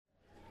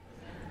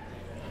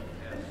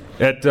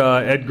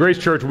At Grace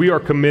Church, we are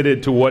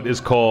committed to what is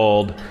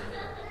called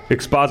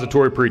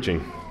expository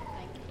preaching.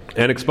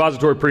 And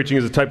expository preaching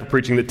is a type of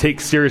preaching that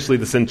takes seriously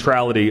the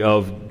centrality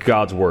of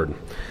God's Word.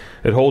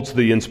 It holds to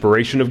the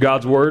inspiration of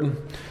God's Word.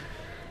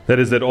 That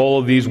is, that all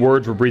of these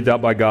words were breathed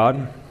out by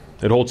God.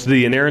 It holds to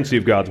the inerrancy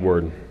of God's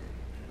Word,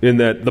 in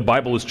that the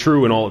Bible is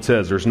true in all it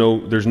says. There's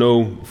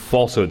no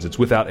falsehoods. It's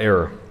without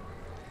error.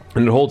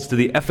 And it holds to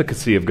the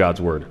efficacy of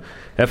God's Word.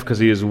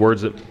 Efficacy is the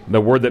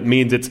word that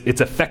means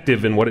it's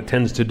effective in what it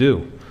tends to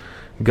do.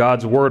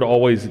 God's Word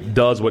always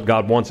does what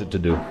God wants it to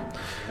do.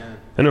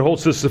 And it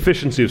holds to the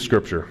sufficiency of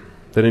Scripture,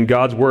 that in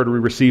God's Word we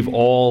receive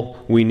all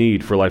we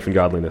need for life and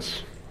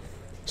godliness.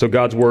 So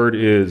God's Word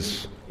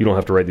is, you don't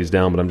have to write these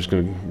down, but I'm just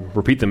going to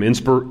repeat them,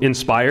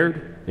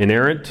 inspired,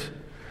 inerrant,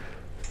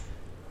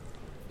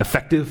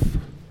 effective,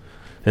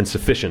 and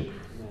sufficient,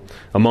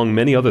 among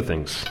many other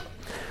things.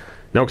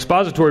 Now,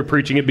 expository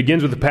preaching, it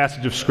begins with a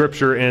passage of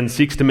Scripture and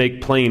seeks to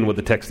make plain what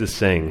the text is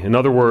saying. In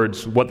other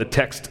words, what the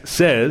text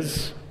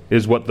says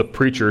is what the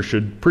preacher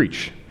should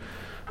preach.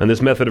 And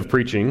this method of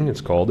preaching is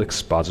called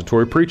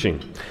expository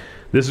preaching.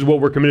 This is what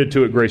we're committed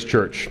to at Grace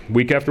Church.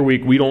 Week after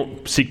week, we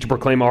don't seek to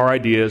proclaim our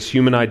ideas,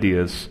 human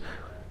ideas,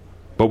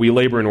 but we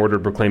labor in order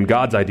to proclaim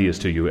God's ideas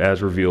to you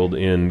as revealed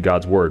in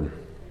God's Word.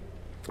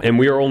 And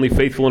we are only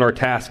faithful in our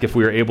task if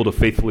we are able to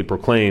faithfully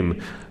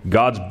proclaim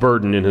God's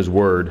burden in His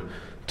Word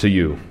to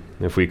you,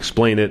 if we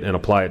explain it and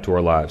apply it to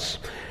our lives.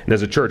 And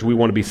as a church, we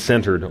want to be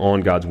centered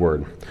on God's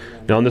Word.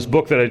 Now, in this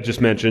book that I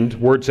just mentioned,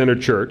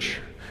 Word-Centered Church,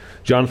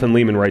 Jonathan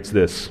Leeman writes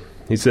this.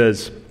 He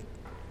says,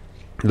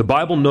 "The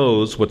Bible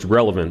knows what's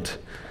relevant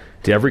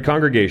to every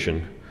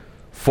congregation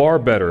far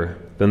better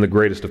than the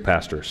greatest of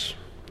pastors."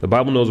 The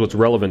Bible knows what's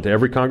relevant to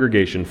every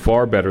congregation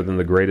far better than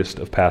the greatest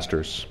of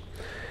pastors.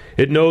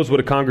 It knows what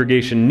a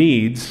congregation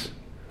needs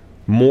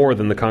more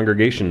than the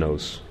congregation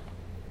knows.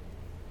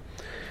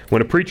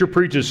 When a preacher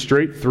preaches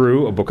straight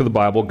through a book of the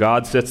Bible,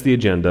 God sets the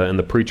agenda and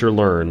the preacher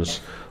learns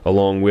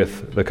along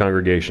with the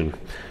congregation.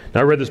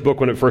 Now, I read this book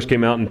when it first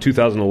came out in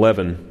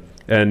 2011,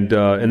 and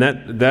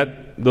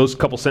those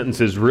couple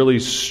sentences really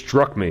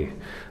struck me.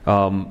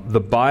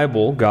 The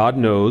Bible, God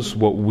knows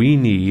what we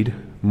need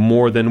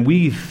more than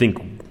we think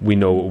we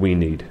know what we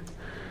need.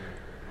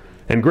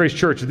 And Grace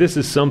Church, this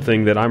is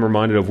something that I'm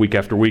reminded of week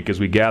after week as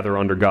we gather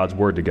under God's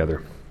Word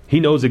together. He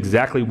knows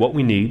exactly what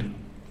we need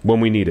when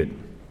we need it.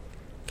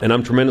 And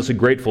I'm tremendously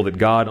grateful that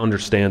God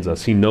understands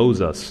us. He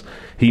knows us.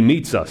 He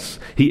meets us.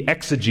 He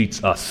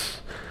exegetes us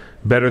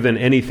better than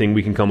anything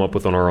we can come up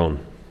with on our own.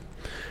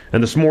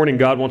 And this morning,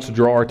 God wants to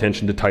draw our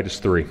attention to Titus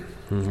 3.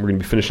 We're going to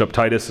be finishing up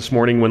Titus this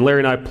morning. When Larry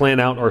and I plan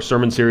out our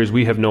sermon series,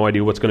 we have no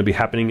idea what's going to be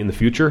happening in the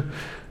future.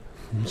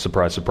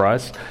 Surprise,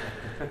 surprise.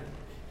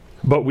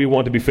 But we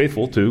want to be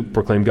faithful to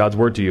proclaim God's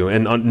Word to you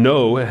and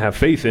have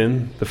faith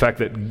in the fact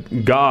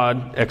that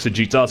God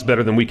exegetes us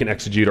better than we can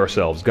exegete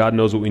ourselves. God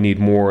knows what we need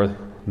more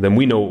than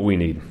we know what we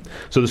need.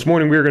 So this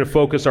morning we're going to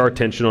focus our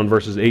attention on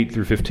verses 8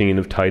 through 15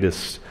 of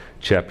Titus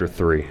chapter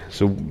 3.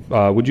 So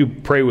would you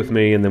pray with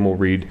me, and then we'll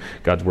read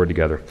God's Word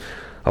together.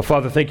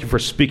 Father, thank you for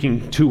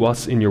speaking to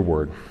us in your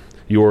Word.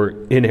 Your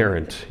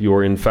inerrant,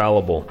 your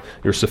infallible,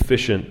 your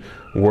sufficient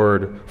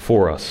Word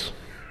for us.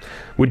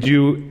 Would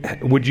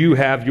you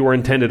have your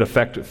intended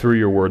effect through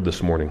your Word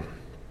this morning?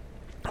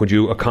 Would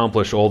you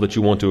accomplish all that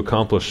you want to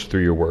accomplish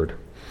through your Word?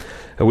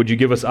 And would you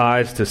give us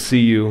eyes to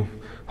see you,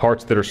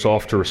 hearts that are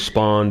soft to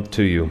respond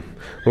to you?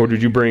 Lord,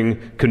 would you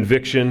bring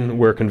conviction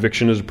where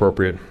conviction is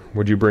appropriate?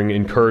 Would you bring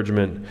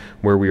encouragement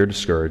where we are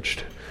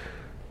discouraged?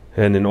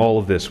 And in all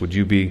of this, would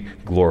you be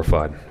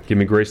glorified? Give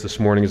me grace this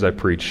morning as I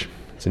preach.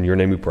 It's in your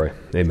name we pray.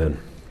 Amen.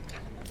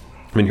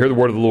 Hear the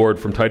word of the Lord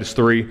from Titus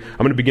 3. I'm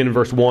going to begin in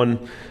verse 1,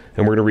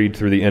 and we're going to read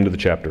through the end of the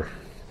chapter.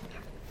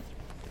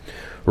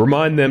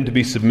 Remind them to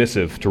be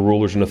submissive to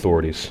rulers and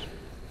authorities,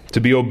 to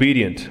be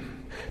obedient,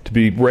 to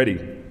be ready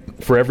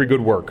for every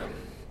good work,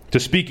 to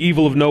speak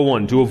evil of no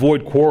one, to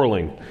avoid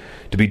quarreling,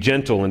 to be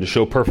gentle, and to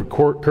show perfect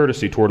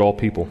courtesy toward all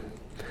people.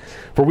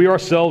 For we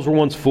ourselves were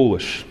once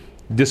foolish,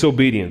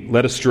 disobedient,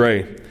 led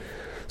astray,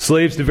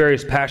 slaves to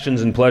various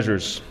passions and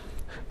pleasures,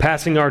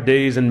 passing our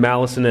days in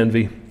malice and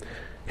envy,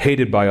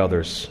 hated by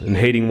others, and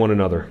hating one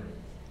another.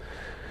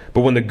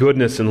 But when the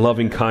goodness and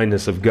loving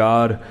kindness of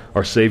God,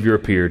 our Savior,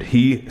 appeared,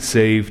 He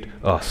saved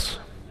us.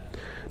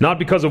 Not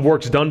because of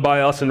works done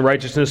by us in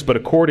righteousness, but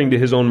according to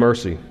His own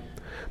mercy,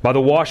 by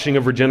the washing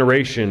of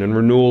regeneration and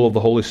renewal of the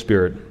Holy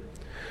Spirit,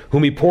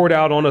 whom He poured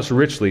out on us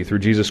richly through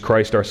Jesus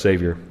Christ our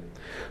Savior,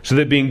 so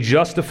that being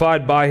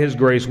justified by His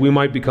grace, we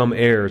might become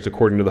heirs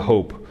according to the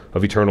hope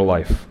of eternal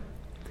life.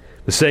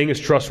 The saying is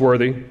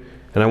trustworthy,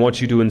 and I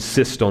want you to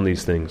insist on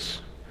these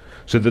things,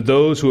 so that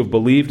those who have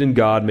believed in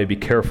God may be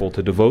careful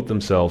to devote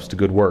themselves to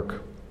good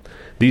work.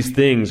 These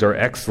things are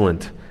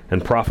excellent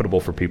and profitable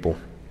for people.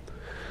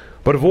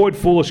 But avoid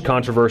foolish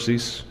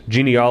controversies,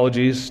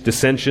 genealogies,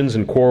 dissensions,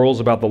 and quarrels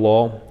about the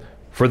law,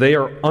 for they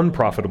are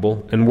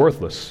unprofitable and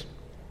worthless.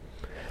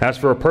 As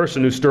for a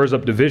person who stirs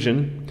up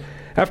division,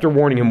 after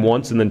warning him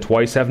once and then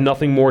twice, have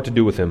nothing more to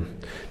do with him,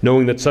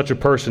 knowing that such a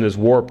person is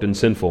warped and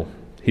sinful.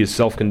 He is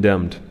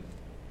self-condemned.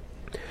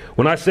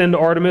 When I send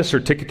Artemis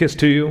or Tychicus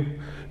to you,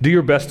 do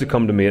your best to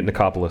come to me at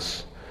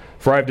Nicopolis,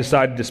 for I have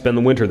decided to spend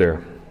the winter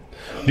there.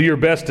 Do your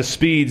best to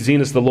speed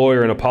Zenas the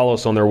lawyer and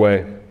Apollos on their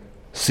way.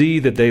 See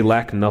that they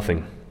lack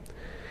nothing.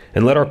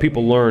 And let our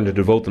people learn to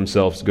devote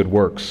themselves to good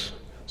works,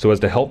 so as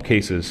to help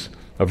cases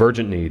of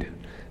urgent need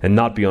and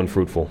not be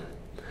unfruitful.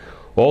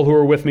 All who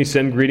are with me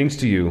send greetings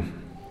to you.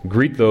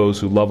 Greet those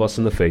who love us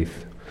in the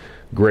faith.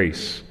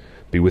 Grace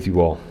be with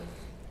you all.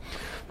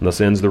 And thus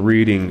ends the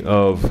reading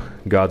of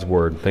God's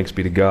Word. Thanks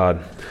be to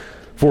God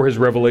for His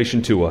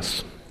revelation to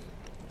us.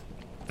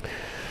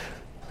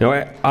 Now,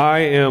 I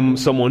am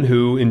someone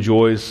who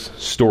enjoys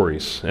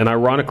stories, and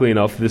ironically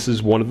enough, this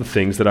is one of the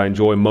things that I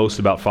enjoy most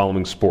about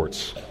following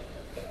sports.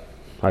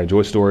 I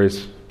enjoy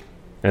stories,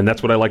 and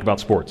that's what I like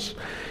about sports.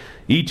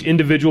 Each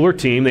individual or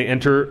team, they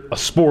enter a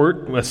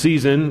sport, a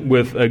season,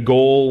 with a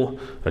goal,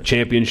 a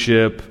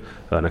championship,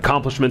 an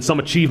accomplishment, some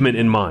achievement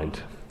in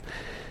mind.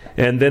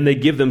 And then they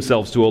give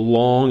themselves to a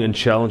long and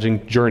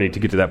challenging journey to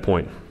get to that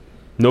point.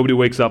 Nobody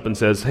wakes up and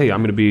says, hey,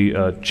 I'm going to be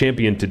a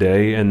champion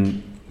today,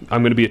 and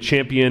I'm going to be a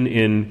champion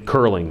in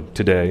curling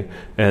today,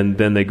 and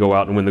then they go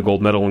out and win the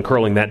gold medal in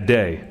curling that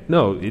day.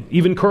 No,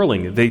 even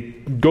curling, they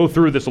go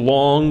through this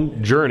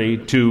long journey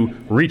to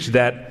reach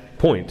that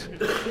point.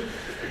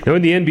 Now,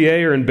 in the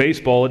NBA or in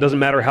baseball, it doesn't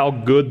matter how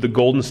good the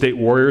Golden State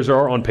Warriors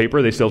are on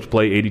paper, they still have to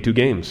play 82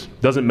 games.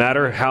 Doesn't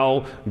matter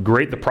how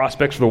great the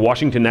prospects for the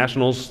Washington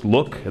Nationals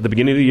look at the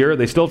beginning of the year,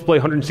 they still have to play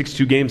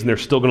 162 games, and they're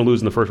still going to lose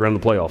in the first round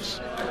of the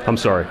playoffs. I'm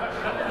sorry.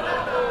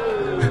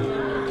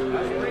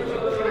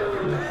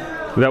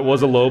 That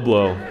was a low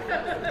blow.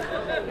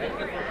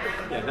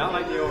 Yeah, not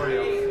like the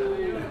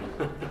Orioles.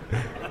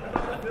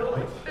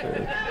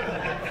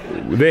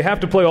 They have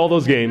to play all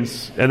those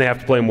games, and they have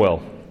to play them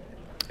well.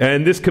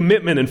 And this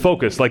commitment and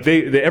focus, like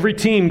every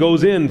team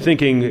goes in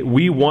thinking,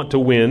 we want to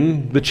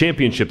win the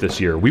championship this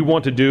year. We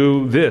want to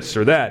do this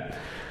or that.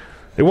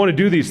 They want to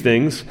do these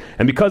things,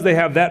 and because they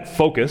have that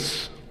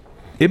focus,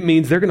 it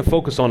means they're going to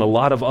focus on a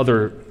lot of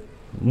other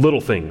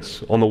little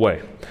things on the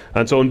way.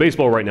 And so in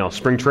baseball right now,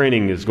 spring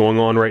training is going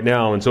on right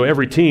now, and so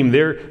every team,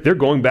 they're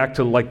going back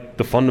to like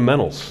the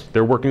fundamentals.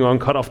 They're working on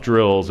cutoff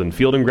drills and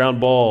fielding ground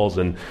balls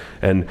and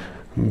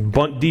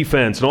bunt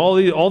defense and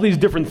all these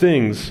different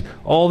things,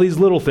 all these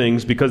little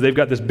things, because they've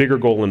got this bigger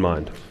goal in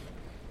mind.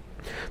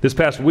 This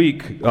past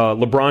week,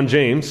 LeBron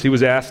James, he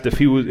was asked if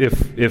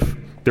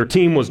their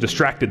team was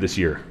distracted this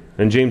year,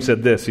 and James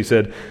said this. He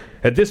said,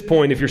 "At this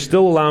point, if you're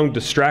still allowing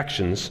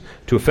distractions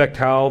to affect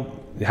how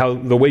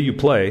the way you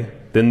play,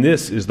 then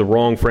this is the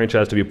wrong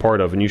franchise to be a part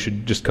of, and you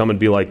should just come and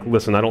be like,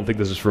 listen, I don't think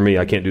this is for me.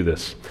 I can't do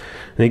this."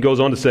 And he goes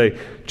on to say,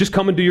 just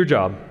come and do your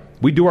job.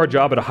 We do our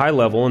job at a high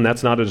level, and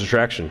that's not a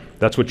distraction.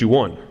 That's what you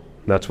want.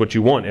 That's what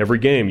you want every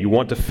game. You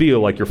want to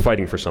feel like you're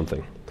fighting for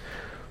something.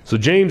 So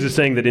James is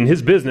saying that in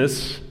his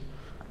business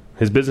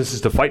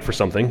is to fight for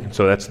something.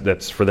 So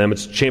that's for them,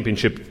 it's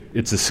championship,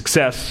 it's a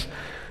success.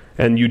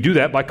 And you do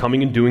that by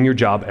coming and doing your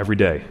job every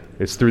day.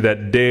 It's through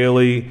that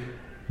daily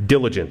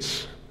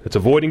diligence. It's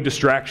avoiding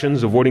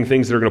distractions, avoiding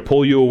things that are going to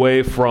pull you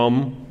away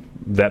from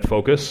that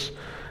focus,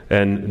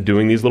 and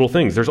doing these little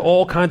things. There's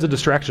all kinds of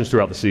distractions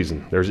throughout the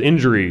season. There's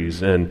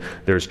injuries, and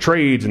there's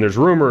trades, and there's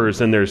rumors,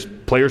 and there's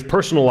players'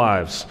 personal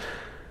lives.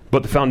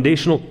 But the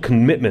foundational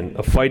commitment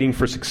of fighting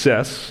for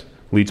success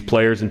leads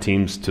players and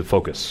teams to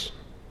focus.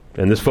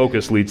 And this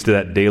focus leads to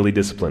that daily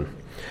discipline.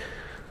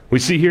 We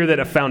see here that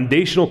a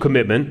foundational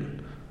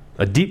commitment,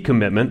 a deep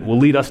commitment, will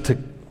lead us to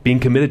being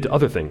committed to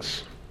other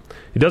things.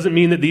 It doesn't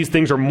mean that these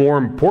things are more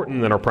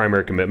important than our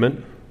primary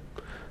commitment,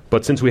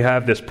 but since we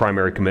have this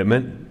primary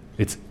commitment,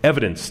 it's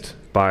evidenced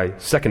by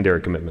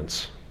secondary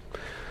commitments.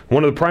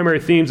 One of the primary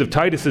themes of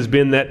Titus has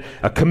been that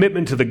a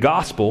commitment to the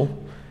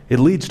gospel, it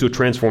leads to a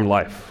transformed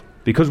life.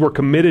 Because we're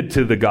committed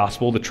to the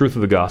gospel, the truth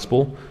of the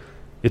gospel,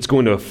 it's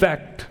going to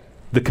affect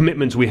the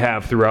commitments we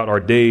have throughout our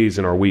days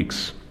and our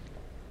weeks.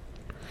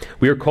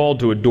 We are called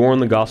to adorn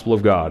the gospel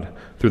of God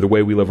through the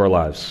way we live our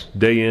lives,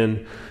 day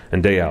in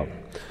and day out.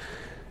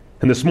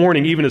 And this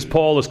morning, even as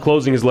Paul is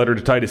closing his letter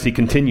to Titus, he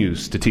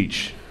continues to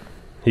teach.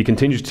 He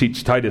continues to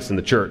teach Titus in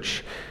the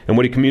church. And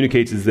what he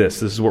communicates is this.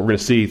 This is what we're going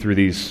to see through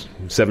these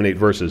 7-8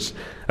 verses.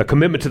 A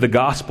commitment to the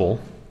gospel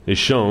is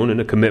shown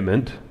in a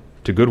commitment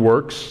to good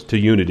works, to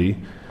unity,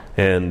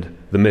 and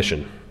the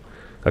mission.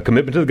 A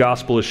commitment to the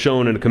gospel is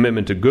shown in a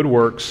commitment to good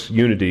works,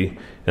 unity,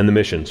 and the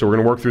mission. So we're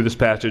going to work through this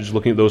passage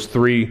looking at those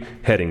three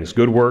headings: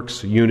 good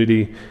works,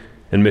 unity,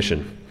 and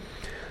mission.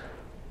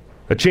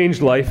 A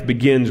changed life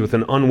begins with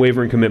an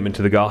unwavering commitment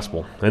to the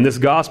gospel. And this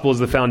gospel is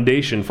the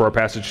foundation for our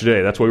passage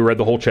today. That's why we read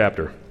the whole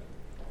chapter.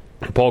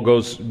 Paul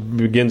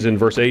begins in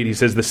verse 8. He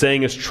says, "The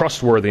saying is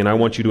trustworthy, and I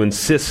want you to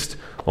insist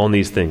on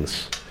these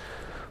things."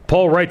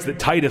 Paul writes that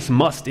Titus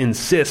must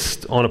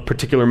insist on a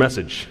particular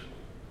message.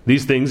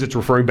 These things, it's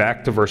referring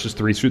back to verses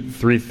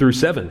 3 through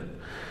 7.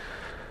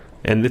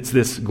 And it's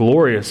this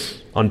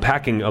glorious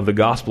unpacking of the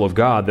gospel of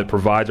God that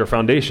provides our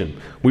foundation.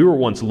 We were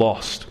once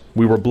lost.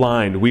 We were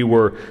blind. We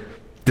were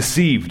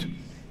deceived.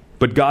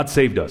 But God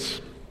saved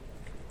us.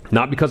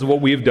 Not because of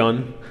what we have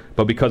done,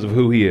 but because of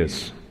who He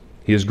is.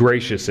 He is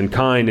gracious and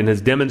kind and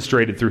has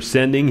demonstrated through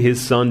sending his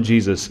Son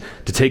Jesus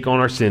to take on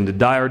our sin, to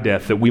die our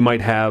death, that we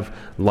might have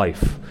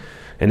life.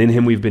 And in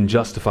him we've been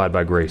justified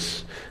by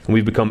grace, and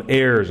we've become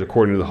heirs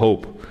according to the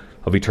hope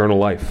of eternal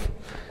life.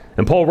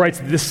 And Paul writes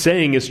that this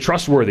saying is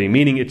trustworthy,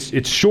 meaning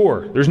it's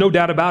sure. There's no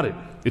doubt about it.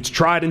 It's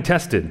tried and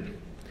tested.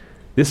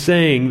 This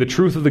saying, the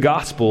truth of the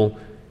gospel,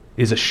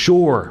 is a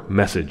sure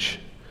message.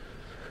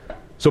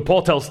 So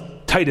Paul tells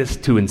Titus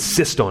to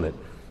insist on it.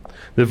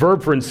 The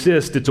verb for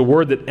insist, it's a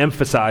word that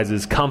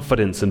emphasizes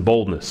confidence and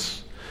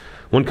boldness.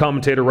 One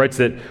commentator writes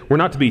that we're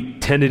not to be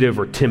tentative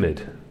or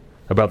timid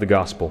about the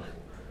gospel,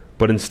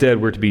 but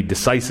instead we're to be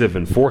decisive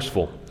and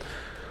forceful.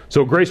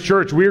 So Grace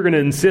Church, we're going to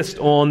insist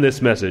on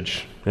this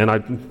message. And I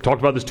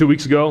talked about this 2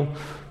 weeks ago.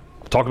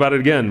 I'll talk about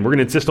it again. We're going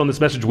to insist on this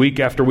message week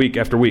after week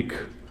after week,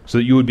 so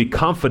that you would be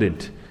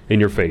confident in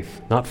your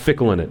faith, not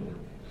fickle in it.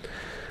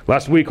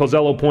 Last week,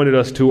 Josello pointed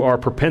us to our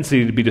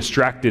propensity to be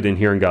distracted in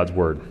hearing God's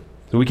word.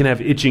 So we can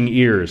have itching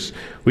ears.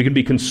 We can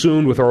be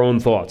consumed with our own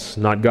thoughts,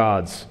 not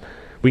God's.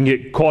 We can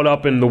get caught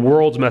up in the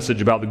world's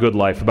message about the good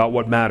life, about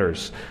what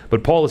matters.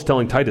 But Paul is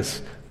telling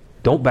Titus,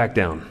 don't back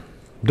down.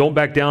 Don't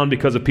back down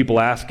because of people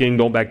asking.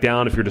 Don't back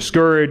down if you're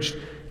discouraged.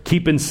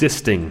 Keep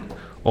insisting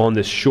on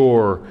this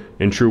sure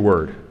and true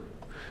word.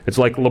 It's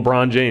like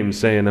LeBron James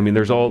saying,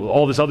 there's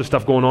all this other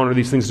stuff going on. Are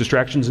these things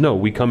distractions? No,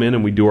 we come in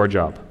and we do our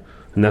job.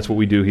 And that's what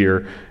we do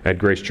here at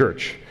Grace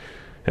Church.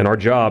 And our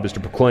job is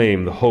to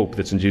proclaim the hope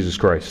that's in Jesus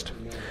Christ.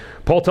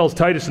 Paul tells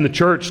Titus and the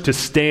church to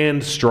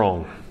stand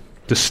strong,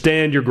 to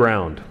stand your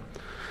ground,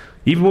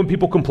 even when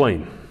people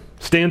complain.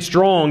 Stand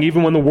strong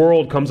even when the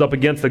world comes up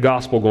against the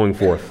gospel going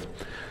forth.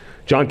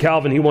 John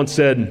Calvin, he once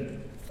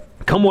said,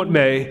 "Come what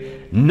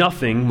may,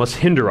 nothing must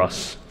hinder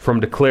us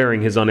from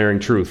declaring his unerring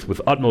truth with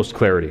utmost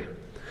clarity.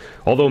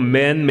 Although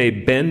men may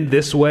bend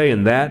this way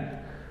and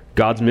that,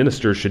 God's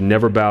ministers should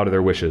never bow to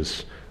their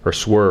wishes or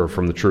swerve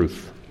from the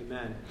truth."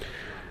 Amen.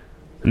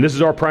 And this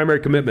is our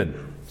primary commitment,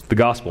 the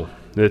gospel.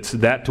 It's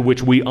that to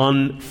which we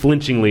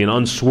unflinchingly and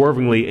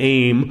unswervingly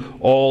aim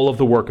all of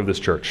the work of this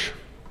church.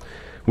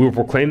 We will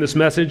proclaim this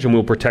message and we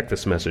will protect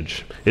this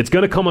message. It's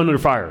going to come under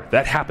fire.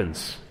 That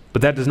happens.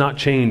 But that does not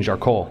change our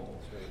call.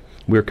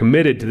 We are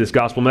committed to this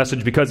gospel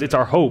message because it's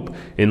our hope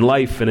in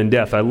life and in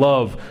death. I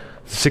love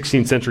the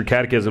 16th century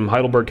catechism,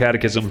 Heidelberg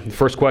Catechism. The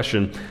first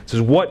question says,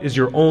 what is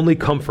your only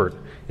comfort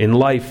in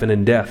life and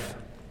in death?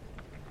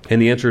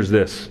 And the answer is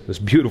this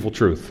beautiful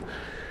truth,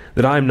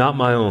 that I am not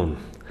my own,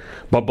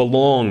 but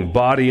belong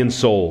body and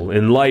soul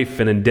in life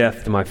and in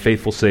death to my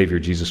faithful Savior,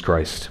 Jesus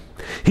Christ.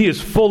 He has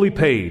fully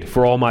paid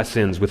for all my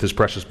sins with his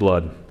precious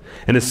blood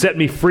and has set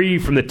me free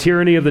from the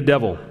tyranny of the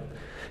devil.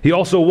 He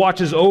also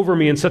watches over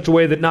me in such a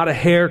way that not a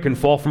hair can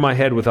fall from my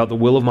head without the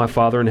will of my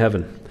Father in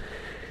heaven.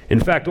 In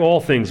fact, all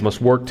things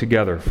must work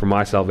together for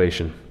my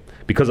salvation.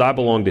 Because I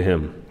belong to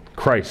him,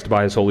 Christ,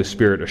 by his Holy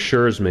Spirit,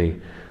 assures me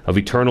of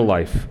eternal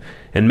life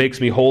and makes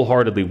me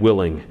wholeheartedly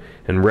willing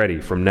and ready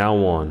from now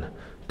on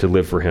to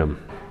live for him.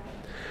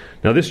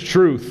 Now this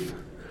truth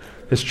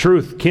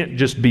can't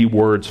just be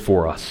words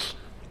for us.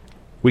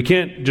 We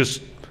can't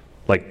just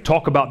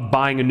talk about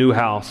buying a new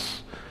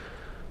house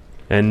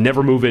and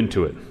never move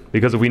into it.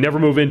 Because if we never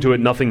move into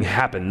it, nothing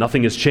happened,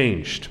 nothing has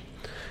changed.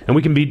 And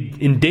we can be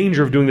in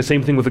danger of doing the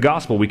same thing with the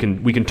gospel. We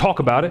can talk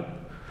about it.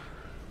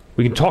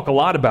 We can talk a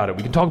lot about it.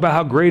 We can talk about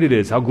how great it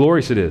is, how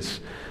glorious it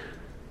is.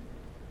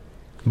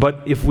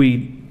 But if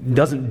it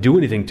doesn't do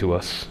anything to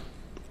us,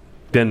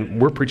 then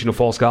we're preaching a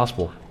false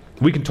gospel.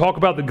 We can talk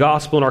about the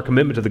gospel and our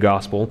commitment to the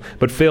gospel,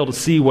 but fail to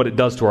see what it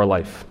does to our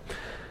life.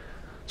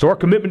 So our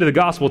commitment to the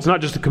gospel, it's not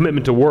just a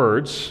commitment to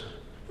words.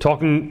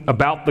 Talking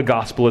about the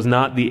gospel is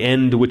not the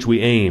end to which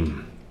we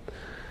aim.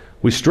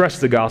 We stress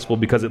the gospel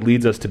because it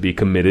leads us to be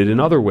committed in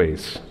other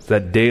ways. It's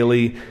that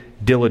daily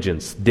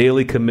diligence,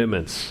 daily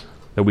commitments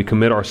that we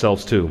commit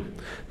ourselves to.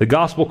 The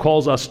gospel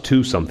calls us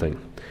to something.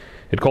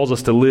 It calls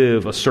us to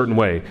live a certain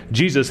way.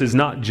 Jesus is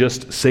not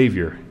just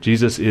Savior.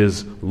 Jesus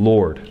is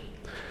Lord.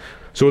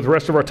 So with the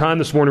rest of our time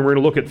this morning, we're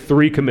going to look at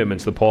 3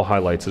 commitments that Paul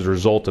highlights as a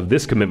result of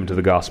this commitment to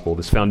the gospel,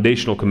 this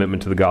foundational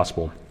commitment to the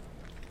gospel.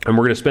 And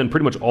we're going to spend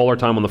pretty much all our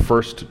time on the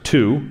first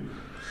 2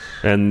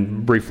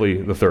 and briefly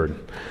the third.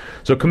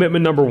 So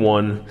commitment number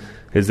 1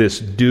 is this: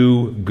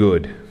 do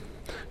good.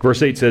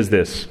 Verse 8 says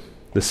this: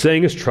 "The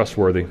saying is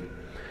trustworthy,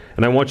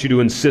 and I want you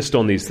to insist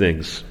on these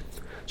things,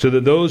 so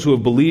that those who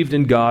have believed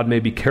in God may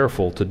be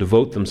careful to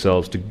devote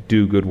themselves to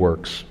do good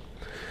works.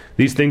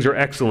 These things are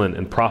excellent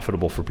and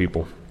profitable for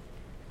people."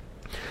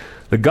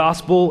 The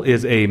gospel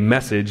is a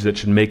message that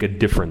should make a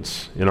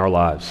difference in our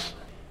lives.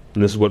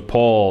 And this is what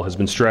Paul has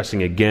been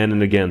stressing again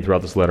and again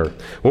throughout this letter.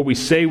 What we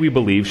say we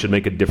believe should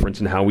make a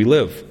difference in how we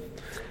live.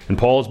 And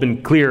Paul has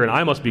been clear, and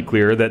I must be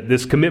clear, that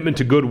this commitment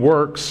to good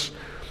works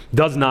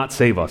does not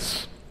save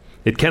us.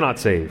 It cannot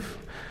save.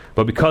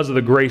 But because of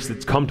the grace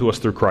that's come to us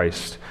through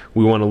Christ,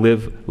 we want to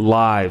live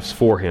lives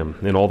for him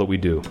in all that we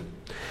do.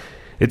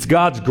 It's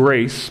God's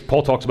grace.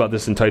 Paul talks about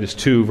this in Titus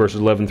 2, verses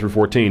 11 through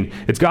 14.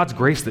 It's God's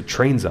grace that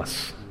trains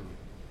us.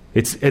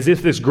 It's as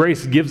if this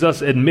grace gives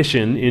us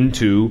admission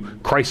into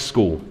Christ's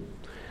school.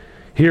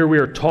 Here we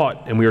are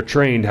taught and we are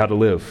trained how to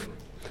live.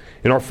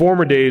 In our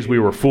former days we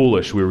were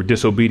foolish, we were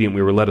disobedient,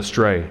 we were led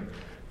astray.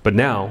 But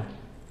now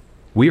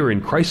we are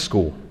in Christ's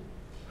school,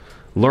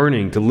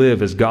 learning to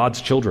live as God's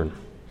children.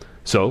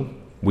 So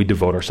we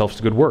devote ourselves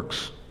to good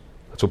works.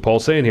 That's what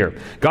Paul's saying here.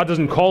 God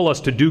doesn't call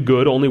us to do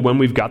good only when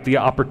we've got the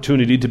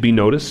opportunity to be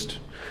noticed,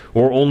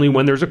 or only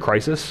when there's a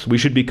crisis. We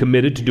should be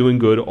committed to doing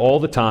good all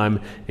the time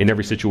in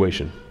every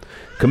situation.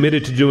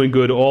 Committed to doing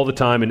good all the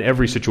time in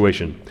every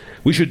situation.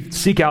 We should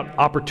seek out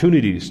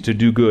opportunities to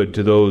do good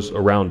to those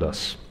around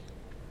us.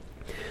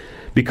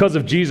 Because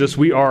of Jesus,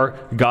 we are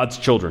God's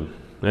children.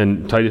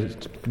 And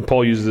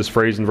Paul uses this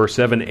phrase in verse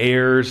 7,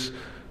 heirs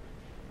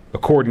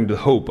according to the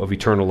hope of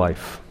eternal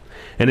life.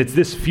 And it's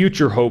this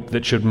future hope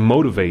that should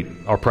motivate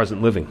our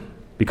present living.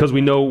 Because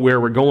we know where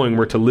we're going,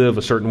 we're to live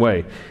a certain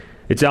way.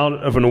 It's out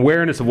of an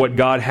awareness of what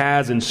God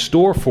has in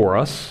store for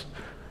us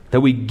that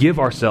we give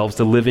ourselves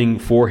to living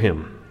for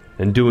Him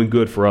and doing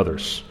good for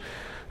others.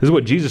 This is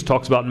what Jesus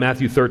talks about in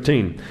Matthew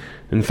 13.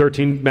 In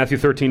Matthew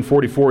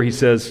 13:44, He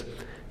says,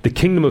 "The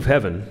kingdom of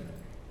heaven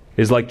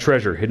is like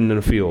treasure hidden in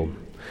a field,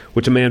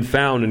 which a man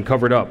found and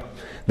covered up.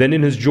 Then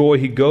in his joy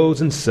he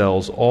goes and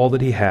sells all that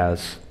he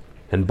has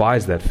and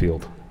buys that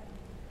field."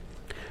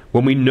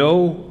 When we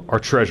know our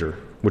treasure,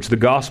 which the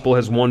gospel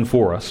has won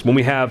for us, when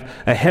we have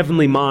a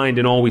heavenly mind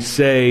in all we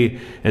say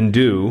and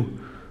do,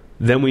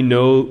 then we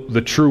know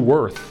the true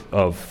worth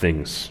of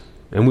things,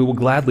 and we will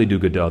gladly do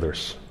good to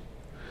others.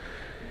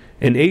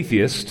 An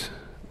atheist,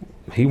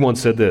 he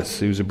once said this.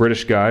 He was a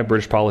British guy,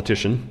 British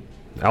politician,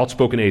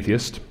 outspoken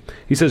atheist.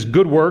 He says,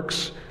 "Good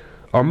works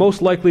are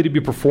most likely to be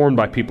performed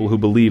by people who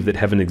believe that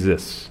heaven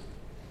exists."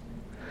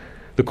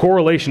 The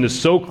correlation is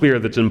so clear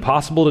that it's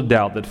impossible to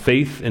doubt that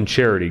faith and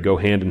charity go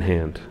hand in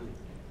hand.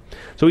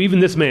 So even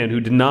this man who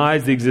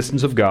denies the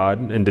existence of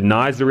God and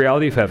denies the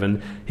reality of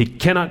heaven, he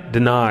cannot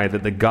deny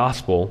that the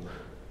gospel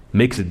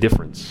makes a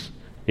difference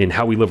in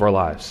how we live our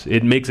lives.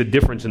 It makes a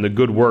difference in the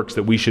good works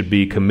that we should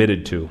be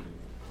committed to.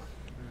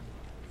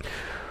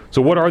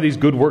 So what are these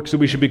good works that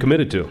we should be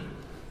committed to?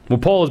 Well,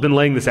 Paul has been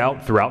laying this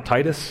out throughout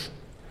Titus,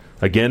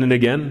 again and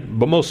again,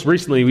 but most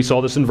recently we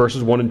saw this in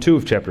verses 1 and 2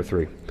 of chapter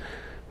 3.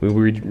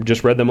 We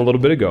just read them a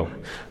little bit ago.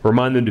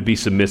 Remind them to be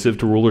submissive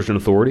to rulers and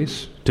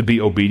authorities, to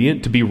be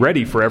obedient, to be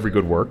ready for every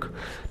good work,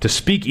 to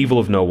speak evil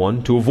of no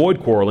one, to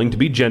avoid quarreling, to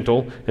be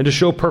gentle, and to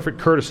show perfect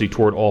courtesy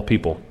toward all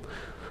people.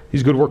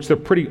 These good works, they're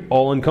pretty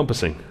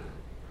all-encompassing.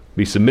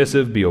 Be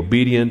submissive, be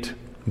obedient,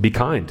 be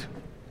kind.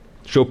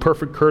 Show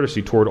perfect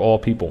courtesy toward all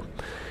people.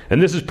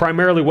 And this is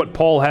primarily what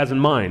Paul has in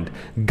mind.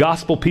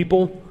 Gospel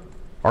people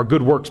are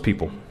good works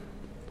people.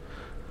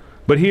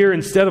 But here,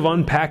 instead of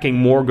unpacking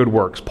more good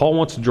works, Paul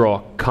wants to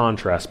draw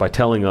contrast by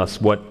telling us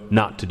what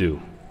not to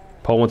do.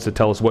 Paul wants to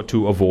tell us what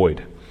to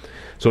avoid.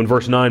 So in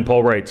verse 9,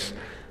 Paul writes,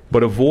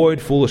 "But avoid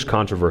foolish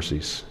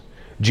controversies,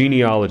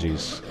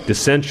 genealogies,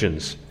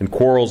 dissensions, and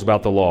quarrels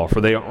about the law,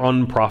 for they are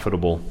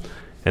unprofitable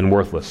and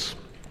worthless."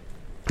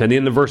 At the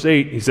end of verse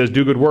 8, he says,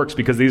 "Do good works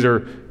because these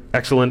are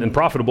excellent and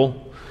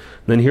profitable."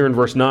 Then here in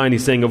verse 9,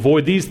 he's saying,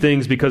 "Avoid these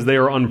things because they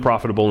are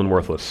unprofitable and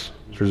worthless."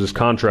 So there's this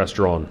contrast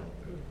drawn.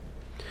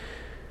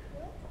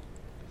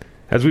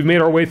 As we've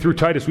made our way through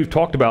Titus, we've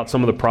talked about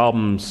some of the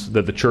problems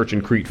that the church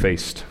in Crete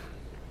faced.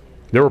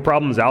 There were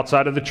problems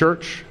outside of the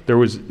church.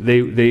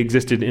 They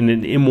existed in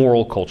an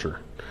immoral culture.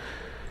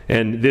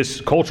 And this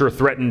culture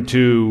threatened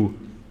to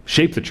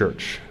shape the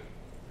church.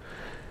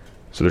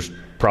 So there's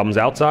problems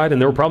outside,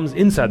 and there were problems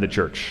inside the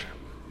church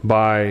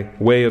by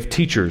way of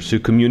teachers who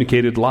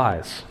communicated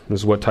lies.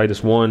 This is what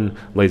Titus 1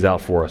 lays out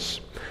for us.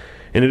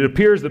 And it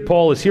appears that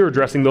Paul is here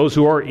addressing those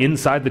who are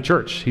inside the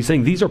church. He's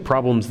saying these are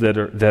problems that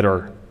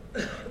are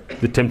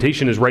the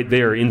temptation is right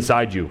there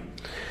inside you.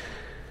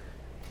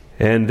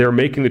 And they're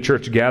making the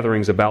church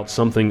gatherings about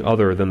something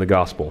other than the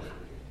gospel.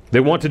 They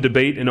want to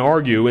debate and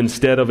argue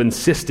instead of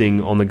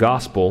insisting on the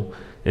gospel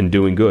and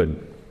doing good.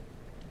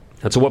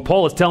 And so what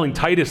Paul is telling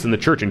Titus and the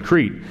church in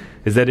Crete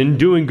is that in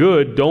doing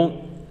good,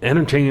 don't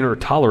entertain or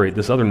tolerate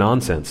this other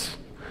nonsense.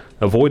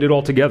 Avoid it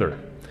altogether.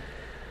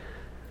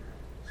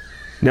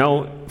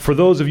 Now, for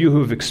those of you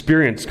who have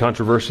experienced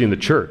controversy in the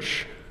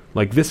church,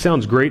 like this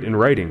sounds great in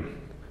writing,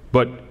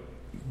 but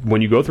when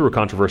you go through a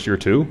controversy or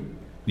two,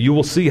 you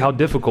will see how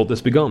difficult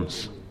this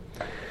becomes.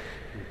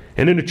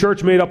 And in a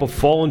church made up of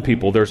fallen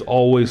people, there's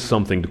always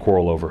something to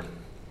quarrel over.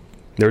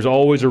 There's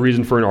always a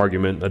reason for an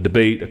argument, a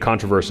debate, a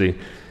controversy.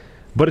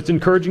 But it's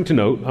encouraging to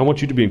note, I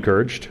want you to be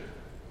encouraged,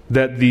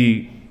 that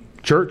the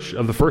church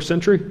of the first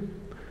century,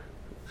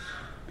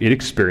 it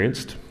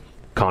experienced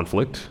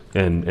conflict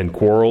and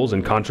quarrels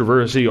and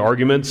controversy,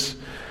 arguments.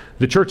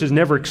 The church has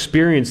never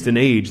experienced an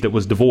age that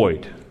was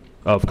devoid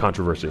of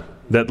controversy,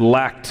 that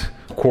lacked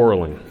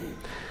quarreling.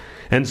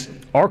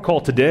 And our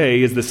call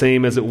today is the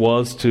same as it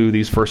was to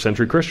these first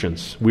century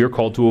Christians. We are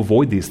called to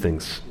avoid these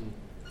things.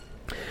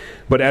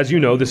 But as you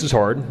know, this is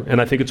hard,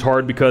 and I think it's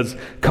hard because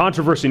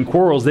controversy and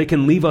quarrels, they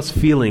can leave us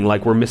feeling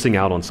like we're missing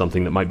out on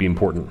something that might be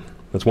important.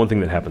 That's one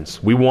thing that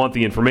happens. We want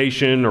the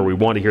information or we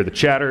want to hear the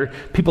chatter.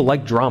 People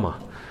like drama.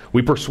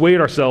 We persuade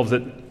ourselves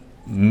that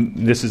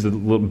this is a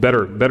little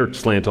better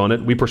slant on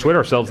it. We persuade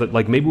ourselves that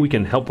maybe we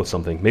can help with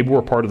something. Maybe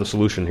we're part of the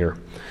solution here.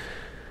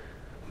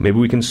 Maybe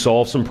we can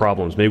solve some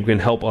problems. Maybe we can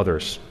help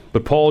others.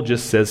 But Paul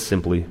just says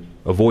simply,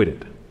 avoid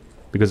it,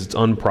 because it's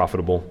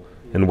unprofitable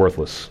and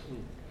worthless.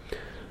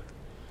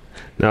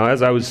 Now,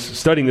 as I was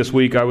studying this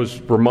week, I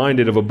was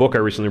reminded of a book I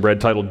recently read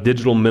titled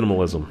Digital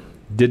Minimalism.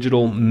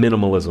 Digital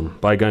Minimalism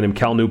by a guy named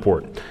Cal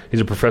Newport.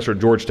 He's a professor at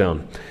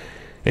Georgetown.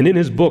 And in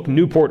his book,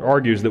 Newport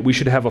argues that we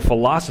should have a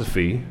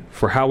philosophy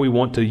for how we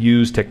want to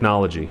use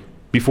technology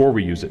before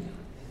we use it.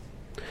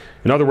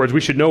 In other words, we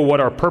should know what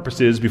our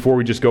purpose is before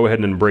we just go ahead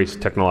and embrace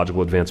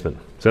technological advancement.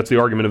 So that's the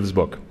argument of his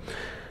book.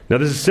 Now,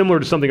 this is similar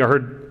to something I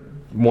heard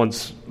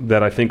once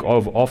that I think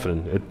of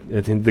often.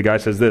 I think the guy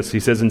says this. He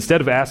says,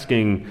 instead of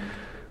asking,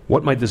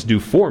 what might this do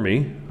for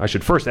me? I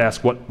should first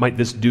ask, what might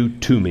this do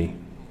to me?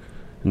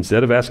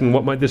 Instead of asking,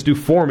 what might this do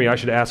for me? I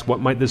should ask,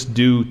 what might this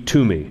do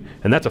to me?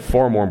 And that's a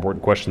far more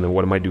important question than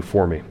what it might do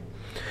for me.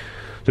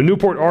 So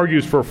Newport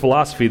argues for a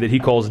philosophy that he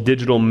calls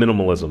digital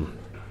minimalism.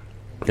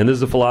 And this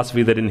is a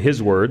philosophy that, in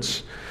his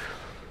words,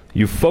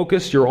 you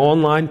focus your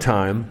online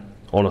time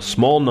on a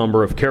small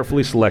number of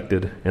carefully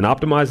selected and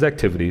optimized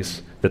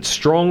activities that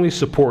strongly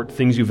support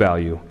things you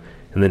value,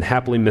 and then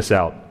happily miss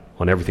out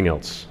on everything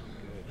else.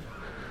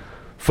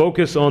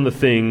 Focus on the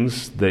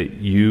things that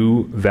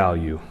you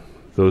value,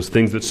 those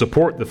things that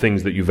support the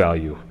things that you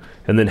value,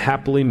 and then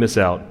happily miss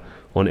out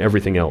on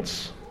everything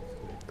else.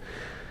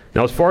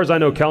 Now, as far as I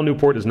know, Cal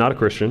Newport is not a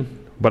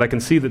Christian, but I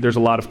can see that there's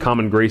a lot of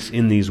common grace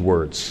in these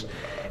words.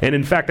 And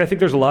in fact, I think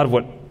there's a lot of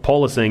what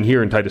Paul is saying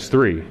here in Titus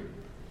 3,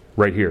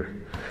 right here.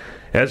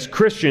 As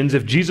Christians,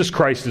 if Jesus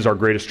Christ is our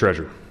greatest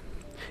treasure,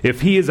 if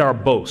he is our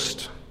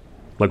boast,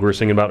 like we were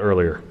singing about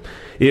earlier,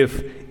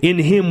 if in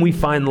him we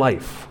find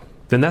life,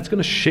 then that's going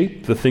to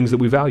shape the things that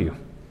we value,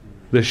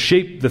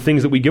 shape the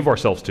things that we give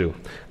ourselves to.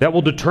 That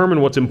will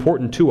determine what's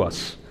important to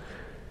us.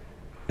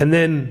 And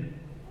then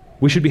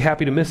we should be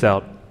happy to miss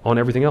out on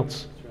everything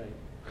else.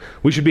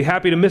 We should be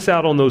happy to miss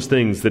out on those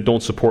things that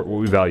don't support what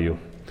we value.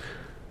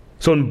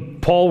 So in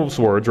Paul's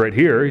words right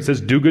here, he says,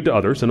 do good to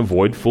others and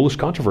avoid foolish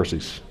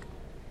controversies.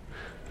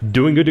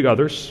 Doing good to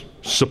others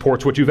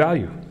supports what you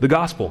value, the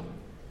gospel.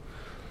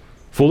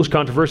 Foolish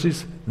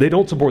controversies, they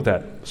don't support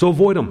that. So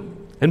avoid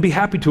them and be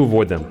happy to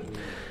avoid them.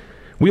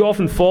 We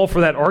often fall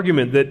for that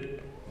argument that,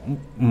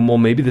 well,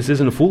 maybe this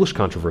isn't a foolish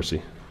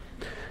controversy.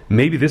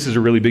 Maybe this is a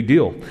really big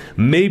deal.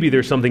 Maybe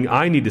there's something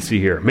I need to see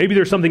here. Maybe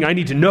there's something I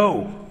need to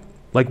know.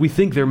 Like we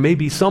think there may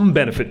be some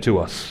benefit to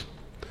us.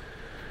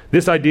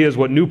 This idea is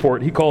what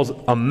Newport, he calls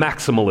a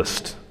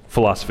maximalist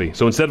philosophy.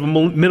 So instead of a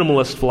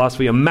minimalist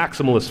philosophy, a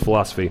maximalist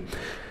philosophy.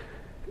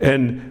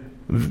 And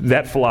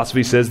that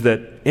philosophy says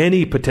that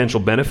any potential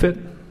benefit,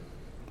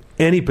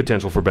 any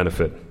potential for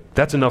benefit,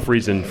 that's enough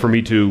reason for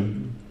me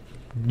to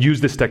use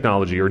this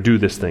technology or do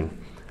this thing.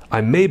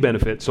 I may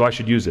benefit, so I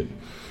should use it.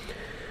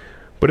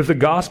 But if the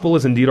gospel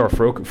is indeed our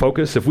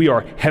focus, if we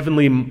are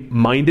heavenly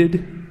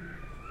minded,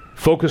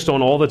 focused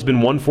on all that's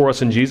been won for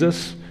us in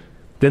Jesus,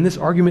 then this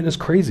argument is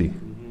crazy.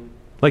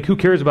 Like, who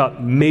cares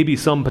about maybe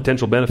some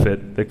potential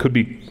benefit that could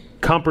be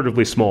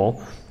comparatively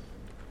small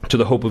to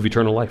the hope of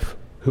eternal life?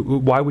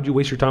 Why would you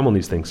waste your time on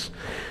these things?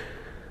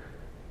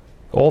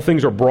 All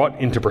things are brought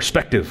into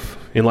perspective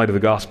in light of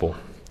the gospel,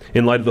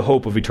 in light of the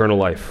hope of eternal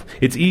life.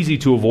 It's easy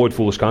to avoid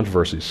foolish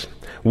controversies.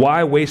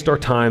 Why waste our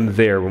time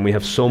there when we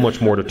have so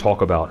much more to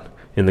talk about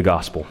in the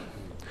gospel?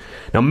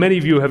 Now, many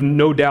of you have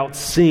no doubt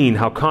seen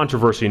how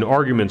controversy and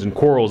arguments and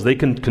quarrels, they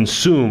can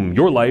consume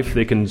your life,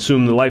 they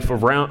consume the life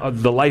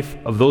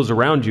of those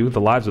around you,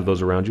 the lives of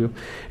those around you,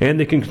 and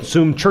they can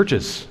consume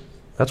churches.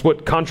 That's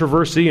what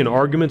controversy and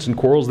arguments and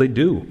quarrels, they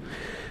do.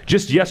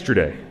 Just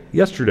yesterday,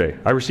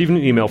 I received an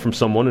email from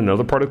someone in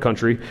another part of the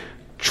country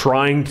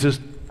trying to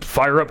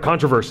fire up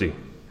controversy.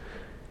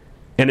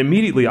 And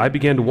immediately I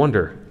began to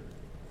wonder,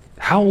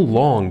 how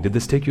long did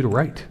this take you to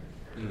write?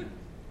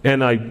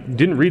 And I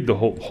didn't read the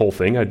whole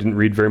thing. I didn't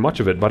read very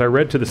much of it. But I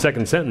read to the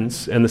second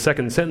sentence, and the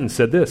second sentence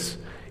said this: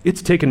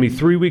 it's taken me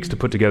 3 weeks to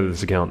put together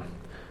this account.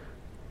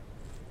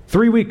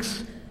 3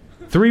 weeks.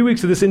 3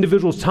 weeks of this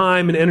individual's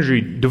time and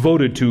energy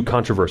devoted to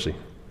controversy.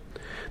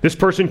 This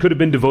person could have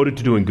been devoted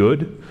to doing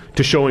good,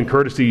 to showing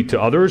courtesy to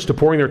others, to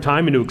pouring their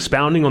time into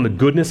expounding on the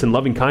goodness and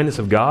loving kindness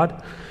of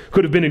God,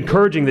 could have been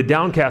encouraging the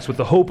downcast with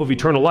the hope of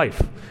eternal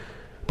life.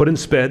 But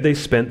instead, they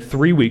spent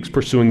 3 weeks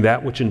pursuing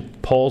that which, in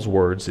Paul's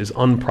words, is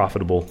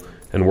unprofitable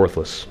and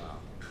worthless.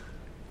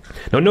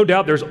 Now, no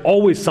doubt there's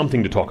always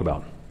something to talk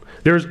about.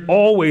 There's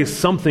always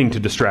something to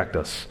distract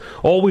us,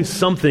 always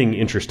something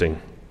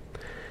interesting.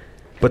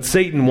 But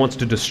Satan wants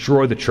to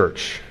destroy the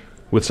church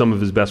with some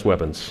of his best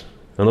weapons,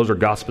 and those are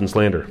gossip and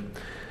slander.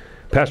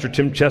 Pastor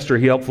Tim Chester,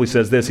 he helpfully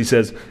says this. He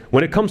says,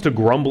 when it comes to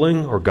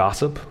grumbling or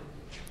gossip,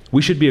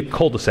 we should be a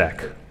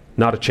cul-de-sac,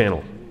 not a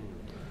channel.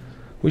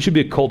 We should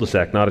be a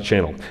cul-de-sac, not a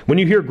channel. When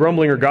you hear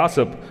grumbling or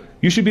gossip,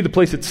 you should be the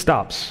place it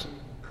stops,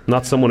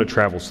 not someone it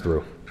travels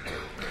through.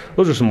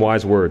 Those are some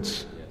wise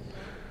words.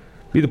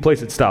 Be the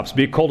place it stops.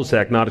 Be a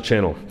cul-de-sac, not a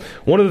channel.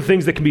 One of the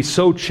things that can be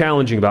so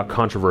challenging about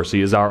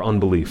controversy is our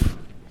unbelief.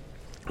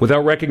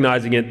 Without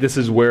recognizing it, this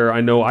is where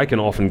I know I can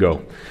often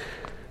go.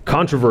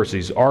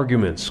 Controversies,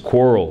 arguments,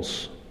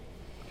 quarrels,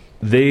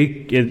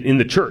 in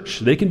the church,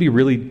 they can be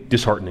really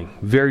disheartening,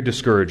 very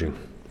discouraging.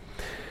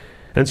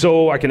 And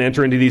so I can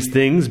enter into these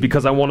things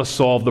because I want to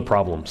solve the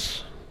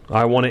problems.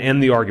 I want to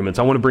end the arguments.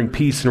 I want to bring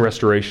peace and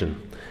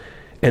restoration.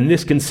 And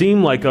this can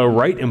seem like a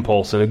right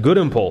impulse and a good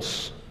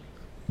impulse,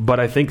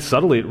 but I think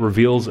subtly it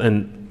reveals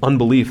an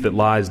unbelief that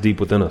lies deep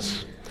within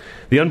us.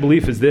 The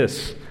unbelief is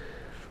this: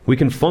 we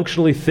can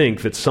functionally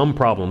think that some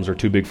problems are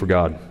too big for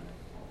God.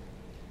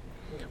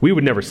 We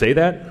would never say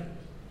that,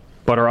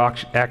 but our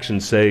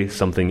actions say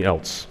something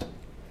else.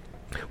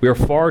 We are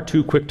far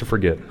too quick to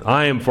forget.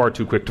 I am far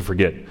too quick to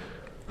forget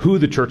who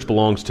the church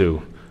belongs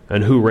to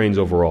and who reigns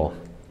over all.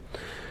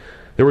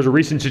 There was a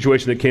recent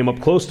situation that came up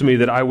close to me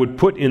that I would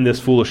put in this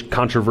foolish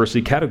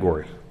controversy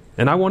category,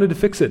 and I wanted to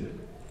fix it.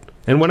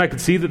 And when I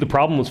could see that the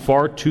problem was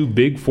far too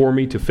big for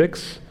me to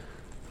fix,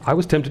 I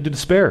was tempted to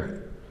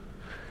despair.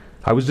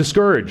 I was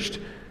discouraged.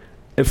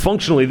 And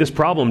functionally, this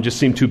problem just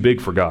seemed too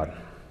big for God.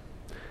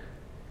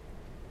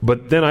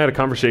 But then I had a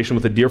conversation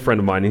with a dear friend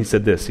of mine, and he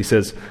said this. He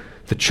says,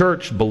 the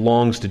church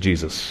belongs to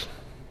Jesus,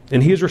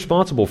 and he is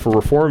responsible for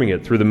reforming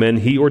it through the men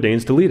he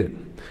ordains to lead it.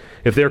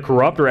 If they're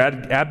corrupt or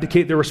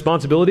abdicate their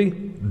responsibility,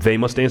 they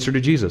must answer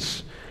to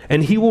Jesus.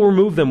 And he will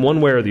remove them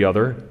one way or the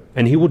other,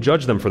 and he will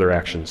judge them for their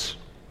actions.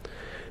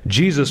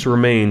 Jesus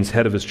remains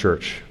head of his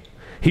church.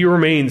 He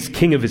remains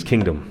king of his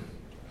kingdom.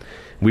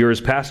 We are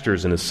his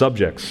pastors and his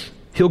subjects.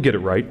 He'll get it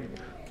right.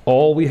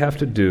 All we have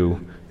to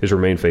do is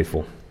remain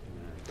faithful.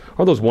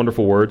 Are those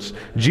wonderful words?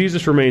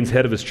 Jesus remains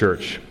head of his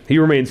church. He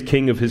remains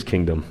king of his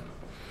kingdom.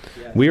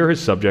 We are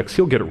his subjects.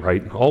 He'll get it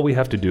right. All we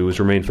have to do is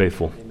remain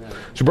faithful. Amen.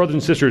 So brothers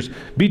and sisters,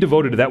 be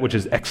devoted to that which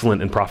is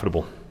excellent and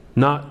profitable,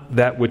 not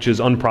that which is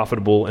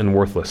unprofitable and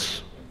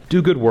worthless.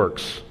 Do good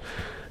works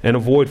and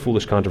avoid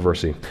foolish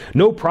controversy.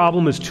 No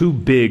problem is too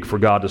big for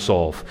God to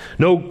solve.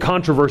 No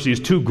controversy is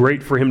too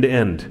great for him to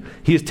end.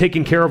 He is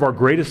taking care of our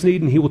greatest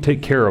need, and he will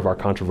take care of our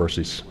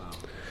controversies.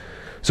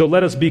 So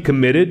let us be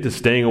committed to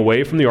staying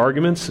away from the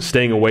arguments,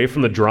 staying away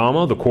from the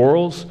drama, the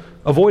quarrels.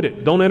 Avoid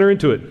it. Don't enter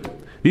into it.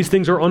 These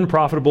things are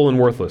unprofitable and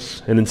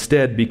worthless, and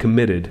instead be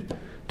committed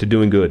to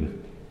doing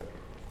good.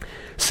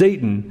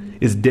 Satan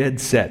is dead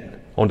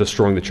set on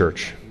destroying the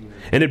church,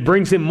 and it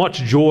brings him much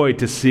joy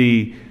to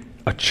see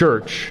a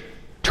church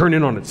turn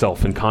in on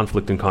itself in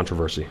conflict and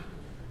controversy.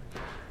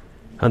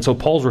 And so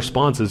Paul's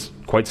response is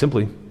quite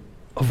simply,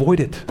 avoid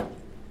it.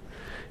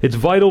 It's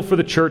vital for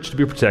the church to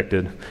be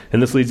protected,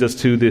 and this leads us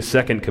to the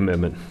second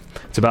commitment.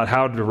 It's about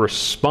how to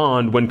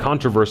respond when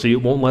controversy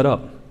won't let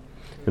up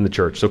in the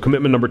church. So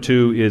commitment number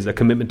 2 is a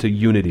commitment to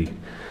unity.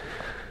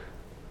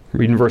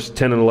 Reading verse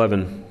 10 and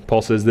 11,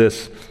 Paul says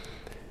this: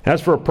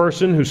 as for a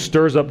person who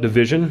stirs up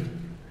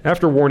division,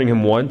 after warning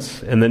him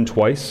once and then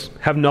twice,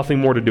 have nothing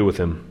more to do with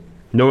him,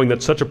 knowing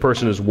that such a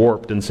person is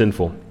warped and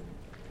sinful.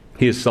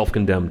 He is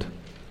self-condemned.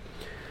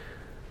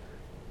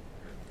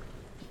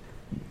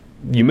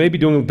 You may be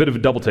doing a bit of a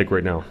double take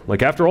right now.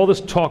 Like, after all this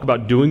talk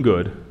about doing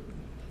good,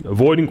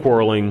 avoiding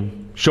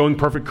quarreling, showing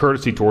perfect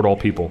courtesy toward all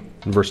people,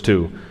 in verse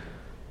 2,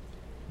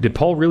 did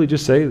Paul really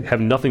just say, have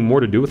nothing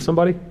more to do with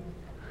somebody?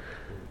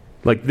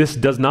 Like, this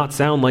does not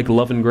sound like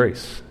love and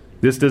grace.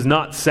 This does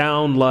not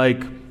sound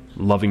like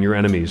loving your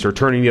enemies or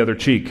turning the other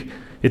cheek.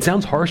 It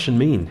sounds harsh and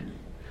mean.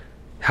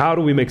 How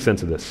do we make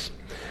sense of this?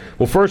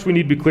 Well, first we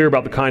need to be clear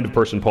about the kind of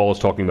person Paul is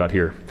talking about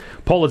here.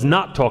 Paul is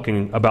not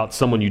talking about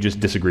someone you just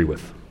disagree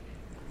with.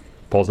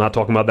 Paul's not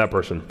talking about that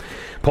person.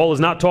 Paul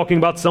is not talking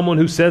about someone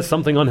who says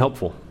something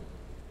unhelpful.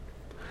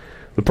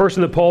 The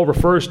person that Paul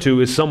refers to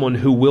is someone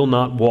who will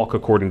not walk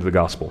according to the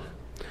gospel.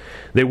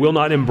 They will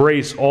not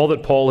embrace all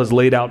that Paul has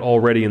laid out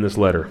already in this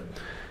letter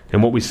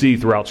and what we see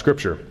throughout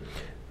Scripture.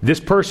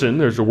 This person,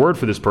 there's a word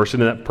for this person,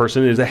 and that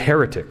person is a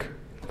heretic.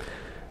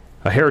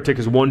 A heretic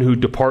is one who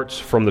departs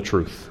from the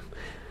truth.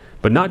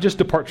 But not just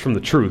departs from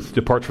the truth,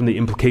 departs from the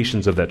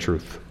implications of that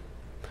truth.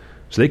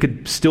 So they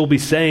could still be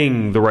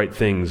saying the right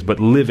things, but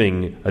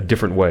living a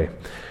different way.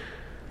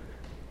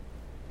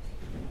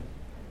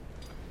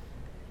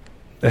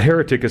 A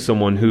heretic is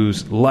someone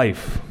whose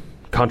life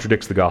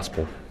contradicts the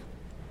gospel.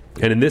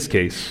 And in this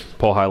case,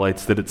 Paul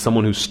highlights that it's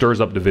someone who stirs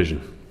up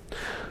division.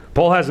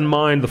 Paul has in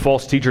mind the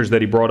false teachers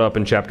that he brought up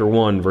in chapter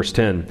 1, verse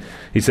 10.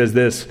 He says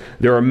this: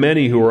 there are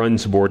many who are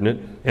insubordinate,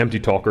 empty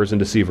talkers, and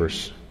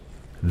deceivers.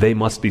 They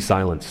must be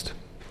silenced.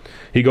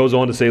 He goes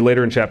on to say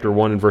later in chapter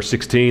 1 and verse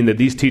 16 that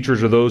these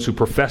teachers are those who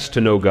profess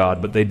to know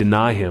God, but they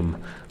deny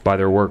him by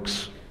their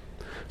works.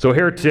 So a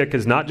heretic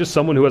is not just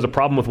someone who has a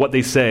problem with what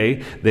they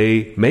say.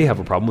 They may have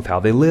a problem with how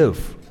they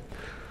live.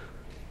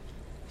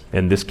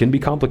 And this can be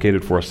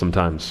complicated for us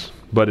sometimes,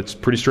 but it's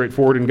pretty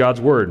straightforward in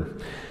God's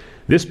word.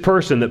 This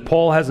person that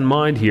Paul has in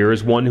mind here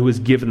is one who has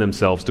given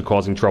themselves to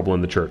causing trouble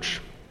in the church.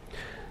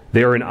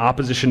 They are in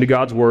opposition to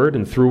God's word,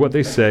 and through what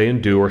they say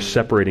and do are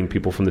separating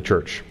people from the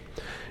church.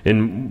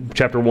 In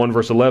chapter 1,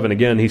 verse 11,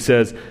 again, he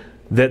says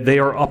that they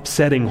are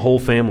upsetting whole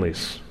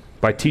families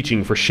by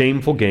teaching for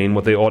shameful gain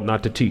what they ought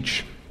not to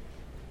teach.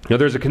 Now,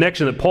 there's a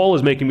connection that Paul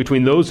is making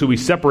between those who we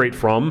separate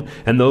from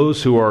and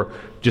those who are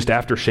just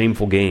after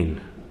shameful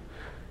gain.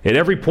 At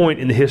every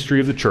point in the history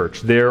of the church,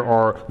 there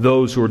are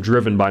those who are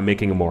driven by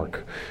making a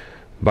mark,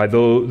 by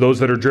those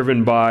that are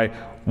driven by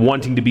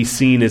wanting to be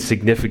seen as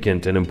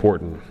significant and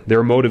important.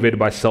 They're motivated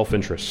by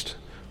self-interest.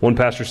 One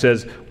pastor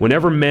says,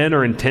 whenever men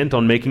are intent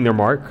on making their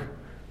mark,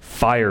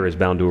 fire is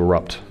bound to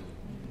erupt.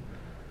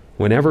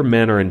 Whenever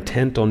men are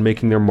intent on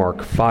making their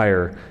mark,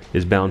 fire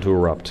is bound to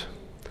erupt.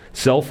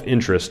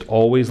 Self-interest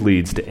always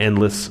leads to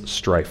endless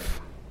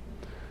strife.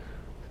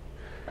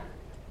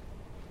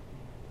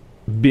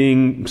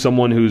 Being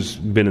someone who's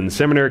been in the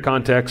seminary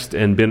context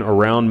and been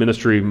around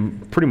ministry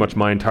pretty much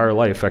my entire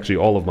life, actually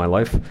all of my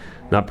life,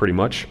 not pretty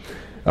much,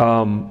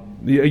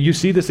 you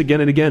see this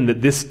again and again,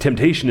 that this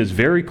temptation is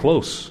very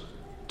close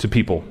to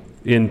people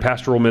in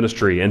pastoral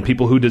ministry and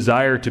people who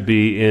desire to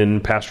be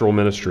in pastoral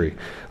ministry.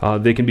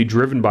 They can be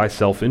driven by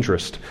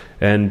self-interest.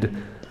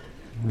 And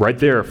right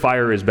there,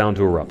 fire is bound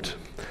to erupt.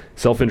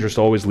 Self-interest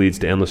always leads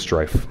to endless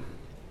strife.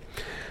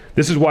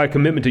 This is why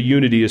commitment to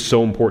unity is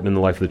so important in the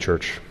life of the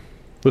church.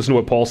 Listen to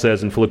what Paul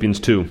says in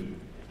Philippians 2.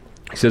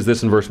 He says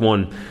this in verse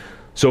 1.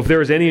 So if there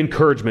is any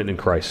encouragement in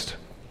Christ,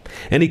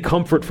 any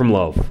comfort from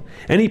love,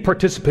 any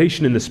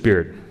participation in the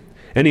Spirit,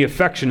 any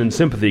affection and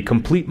sympathy,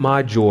 complete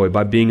my joy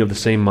by being of the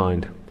same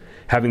mind,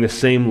 having the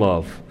same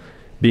love,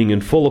 being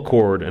in full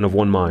accord and of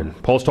one mind.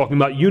 Paul's talking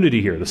about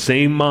unity here, the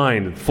same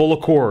mind, full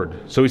accord.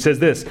 So he says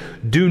this,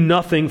 do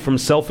nothing from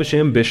selfish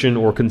ambition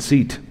or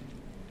conceit,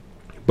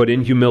 but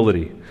in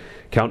humility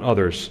count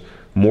others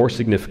more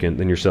significant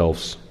than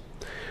yourselves.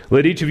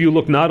 Let each of you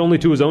look not only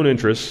to his own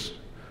interests,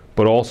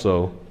 but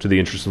also to the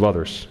interests of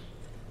others.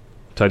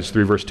 Titus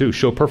 3 verse 2,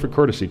 show perfect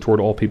courtesy toward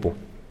all people.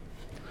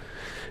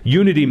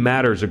 Unity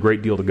matters a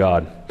great deal to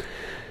God.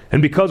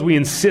 And because we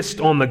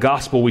insist on the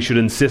gospel, we should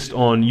insist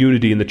on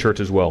unity in the church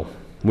as well.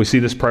 We see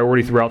this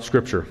priority throughout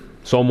Scripture.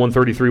 Psalm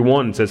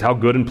 133:1 says, how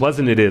good and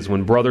pleasant it is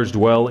when brothers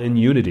dwell in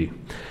unity.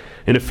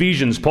 In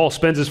Ephesians, Paul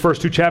spends his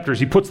first 2 chapters.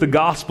 He puts the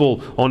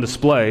gospel on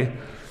display.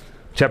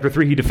 Chapter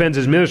 3, he defends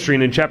his ministry.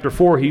 And in chapter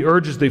 4, he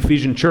urges the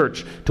Ephesian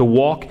church to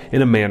walk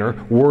in a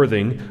manner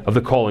worthy of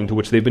the calling to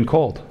which they've been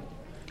called.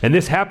 And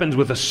this happens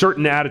with a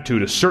certain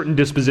attitude, a certain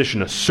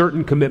disposition, a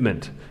certain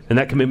commitment. And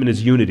that commitment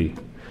is unity.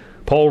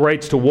 Paul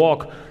writes to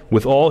walk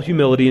with all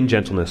humility and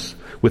gentleness,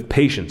 with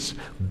patience,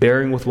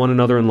 bearing with one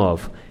another in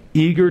love,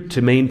 eager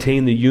to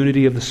maintain the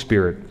unity of the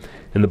Spirit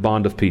and the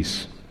bond of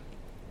peace.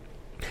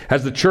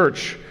 As the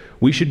church,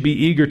 we should be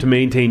eager to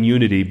maintain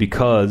unity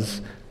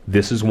because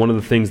this is one of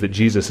the things that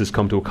Jesus has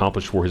come to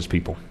accomplish for his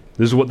people.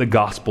 This is what the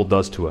gospel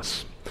does to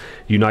us.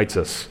 Unites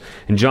us.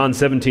 In John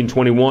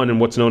 17:21, in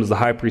what's known as the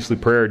high priestly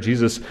prayer,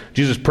 Jesus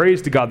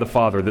prays to God the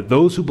Father that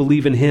those who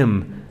believe in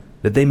him,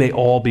 that they may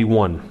all be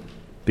one,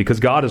 because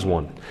God is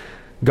one.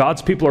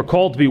 God's people are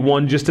called to be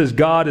one just as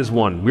God is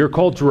one. We are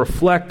called to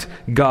reflect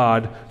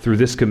God through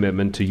this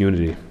commitment to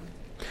unity.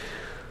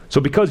 So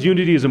because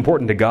unity is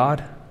important to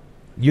God,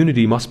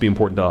 unity must be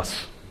important to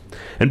us.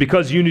 And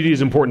because unity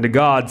is important to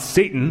God,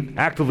 Satan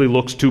actively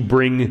looks to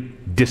bring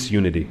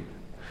disunity.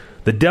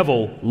 The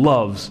devil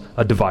loves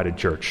a divided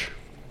church.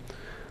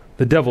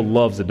 The devil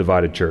loves a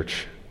divided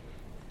church.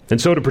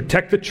 And so to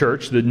protect the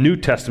church, the New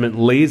Testament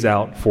lays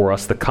out for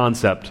us the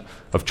concept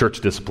of church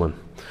discipline.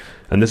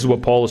 And this is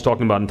what Paul is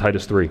talking about in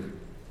Titus 3.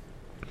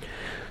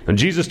 And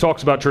Jesus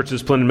talks about church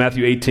discipline in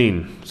Matthew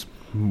 18. It's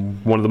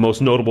one of the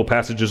most notable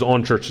passages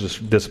on church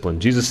discipline.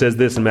 Jesus says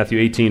this in Matthew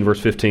 18, verse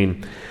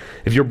 15.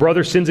 If your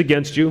brother sins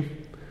against you,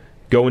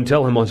 go and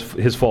tell him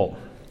his fault,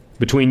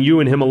 between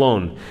you and him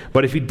alone.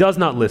 But if he does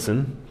not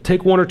listen,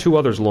 take 1 or 2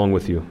 others along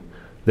with you,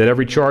 that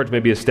every charge may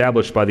be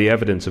established by the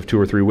evidence of 2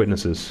 or 3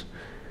 witnesses.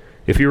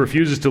 If he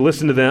refuses to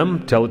listen to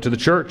them, tell it to the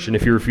church. And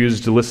if he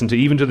refuses to listen to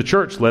even to the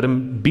church, let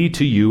him be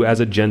to you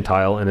as a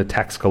Gentile and a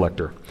tax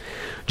collector.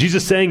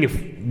 Jesus is saying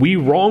if we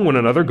wrong one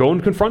another, go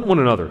and confront one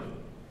another.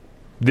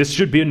 This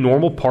should be a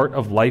normal part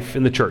of life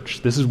in the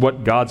church. This is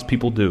what God's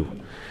people do.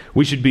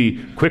 We should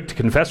be quick to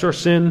confess our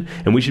sin,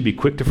 and we should be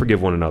quick to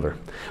forgive one another.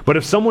 But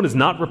if someone is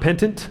not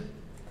repentant,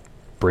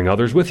 bring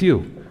others with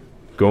you.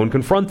 Go and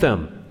confront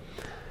them.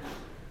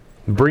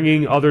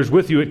 Bringing others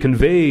with you, it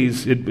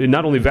conveys, it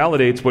not only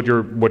validates what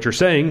you're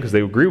saying, because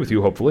they agree with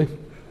you, hopefully.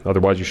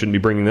 Otherwise, you shouldn't be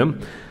bringing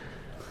them.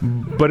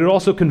 But it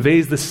also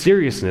conveys the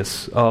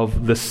seriousness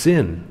of the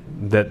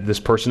sin that this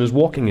person is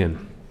walking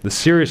in, the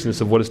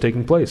seriousness of what is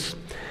taking place.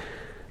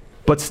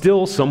 But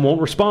still, some won't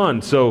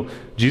respond. So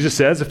Jesus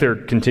says if they're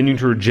continuing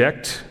to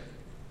reject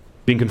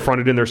being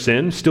confronted in their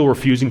sin, still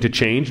refusing to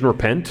change and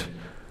repent,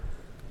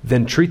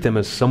 then treat them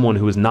as someone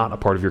who is not a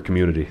part of your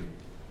community.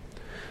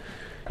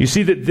 You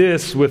see that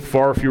this, with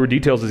far fewer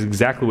details, is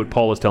exactly what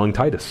Paul is telling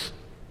Titus.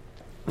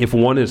 If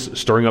one is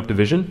stirring up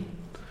division,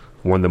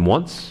 warn them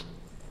once,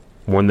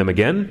 warn them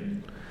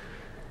again,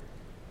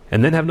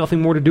 and then have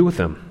nothing more to do with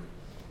them.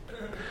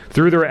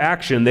 Through their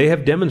action, they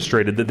have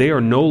demonstrated that they are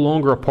no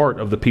longer a part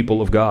of the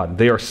people of God.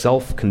 They are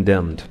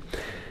self-condemned.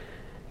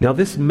 Now,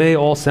 this may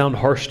all sound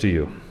harsh to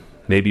you,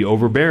 maybe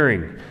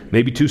overbearing,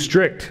 maybe too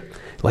strict.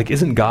 Like,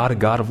 isn't God a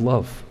God of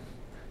love?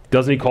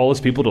 Doesn't he call his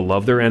people to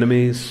love their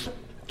enemies,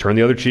 turn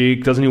the other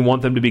cheek? Doesn't he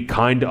want them to be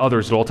kind to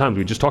others at all times?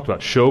 We just talked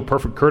about show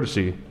perfect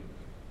courtesy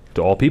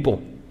to all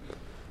people.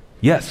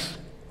 Yes.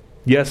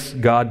 Yes,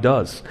 God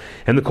does.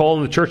 And the call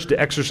in the church to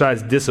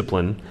exercise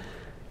discipline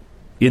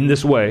in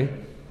this way,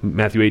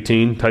 Matthew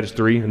 18, Titus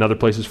 3, and other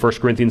places, 1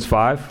 Corinthians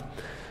 5,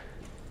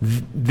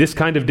 this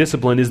kind of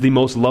discipline is the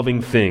most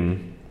loving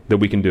thing that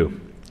we can do.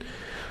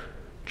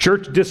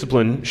 Church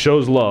discipline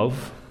shows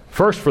love,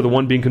 first for the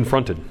one being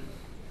confronted.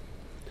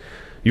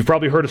 You've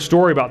probably heard a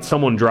story about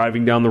someone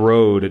driving down the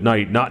road at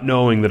night, not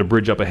knowing that a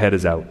bridge up ahead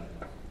is out.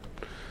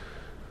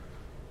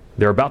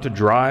 They're about to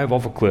drive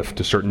off a cliff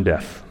to certain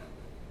death.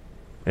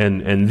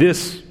 And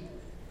this,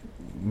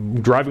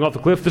 driving off the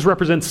cliff, this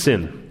represents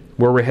sin,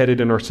 where we're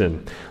headed in our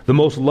sin. The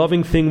most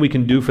loving thing we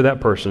can do for that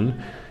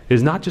person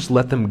is not just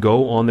let them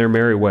go on their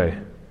merry way.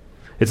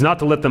 It's not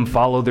to let them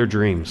follow their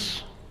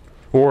dreams.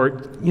 Or,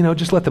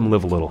 just let them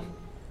live a little.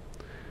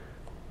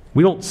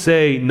 We don't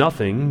say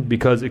nothing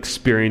because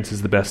experience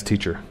is the best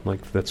teacher.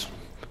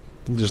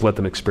 Just let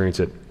them experience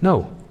it.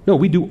 No,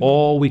 we do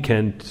all we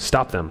can to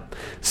stop them.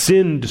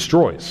 Sin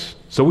destroys.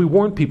 So we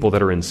warn people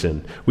that are in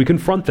sin. We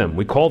confront them.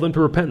 We call them to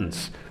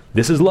repentance.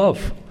 This is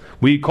love.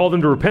 We call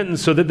them to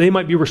repentance so that they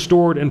might be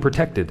restored and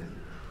protected.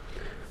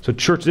 So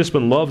church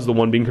discipline loves the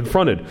one being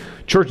confronted.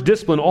 Church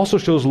discipline also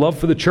shows love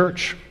for the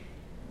church.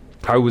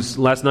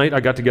 Last night I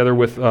got together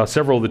with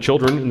several of the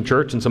children in the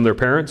church and some of their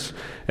parents,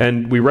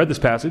 and we read this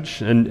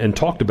passage and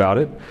talked about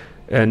it.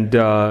 And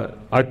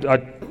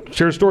I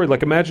shared a story.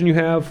 Imagine you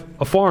have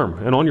a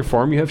farm, and on your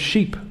farm you have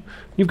sheep.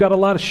 You've got a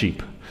lot of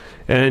sheep.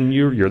 And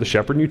you're the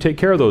shepherd, and you take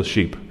care of those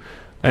sheep.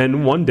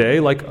 And one day,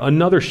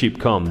 another sheep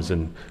comes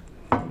and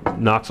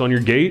knocks on your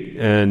gate,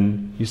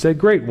 and you say,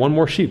 great, one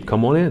more sheep,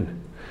 come on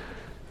in.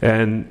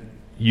 And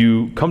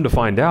you come to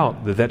find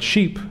out that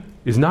sheep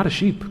is not a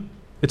sheep.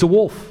 It's a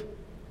wolf.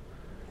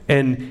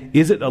 And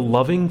is it a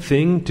loving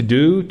thing to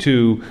do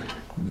to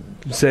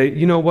say,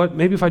 you know what,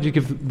 maybe if I just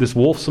give this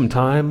wolf some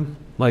time,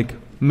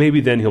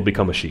 maybe then he'll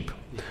become a sheep.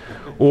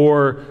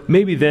 Or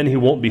maybe then he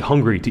won't be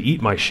hungry to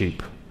eat my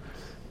sheep.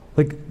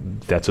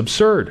 That's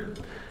absurd.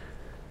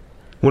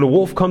 When a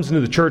wolf comes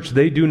into the church,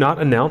 they do not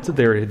announce that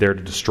they're there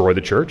to destroy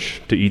the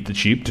church, to eat the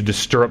sheep, to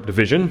stir up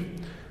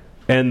division.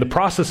 And the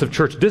process of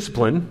church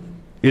discipline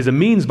is a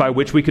means by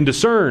which we can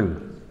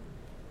discern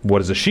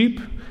what is a sheep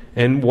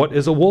and what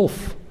is a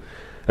wolf.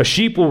 A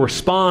sheep will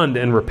respond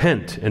and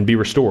repent and be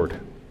restored,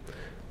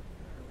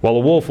 while a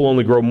wolf will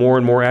only grow more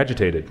and more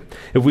agitated.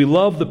 If we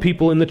love the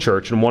people in the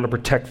church and want to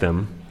protect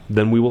them,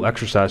 then we will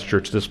exercise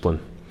church discipline.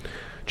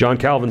 John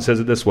Calvin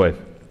says it this way: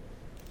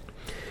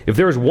 if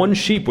there is one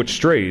sheep which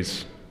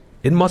strays,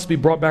 it must be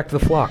brought back to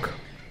the flock.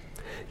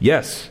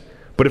 Yes,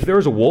 but if there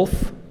is a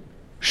wolf,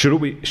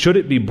 should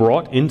it be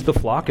brought into the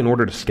flock in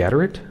order to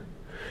scatter it?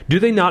 Do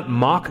they not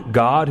mock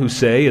God who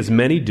say, as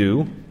many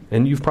do,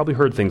 and you've probably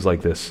heard things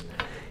like this,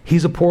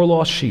 he's a poor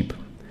lost sheep.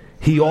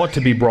 He ought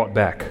to be brought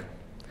back.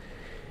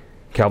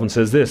 Calvin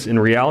says this: in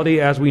reality,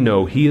 as we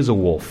know, he is a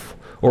wolf,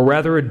 or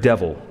rather a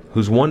devil,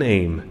 whose one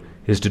aim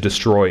is to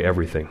destroy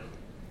everything.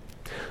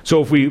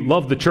 So if we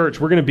love the church,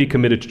 we're going to be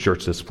committed to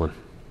church discipline.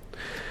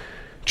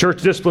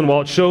 Church discipline,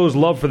 while it shows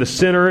love for the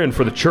sinner and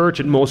for the church,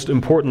 it most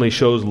importantly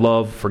shows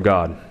love for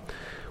God.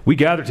 We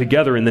gather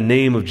together in the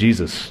name of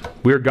Jesus.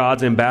 We are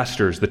God's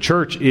ambassadors. The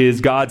church is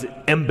God's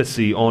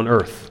embassy on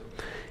earth.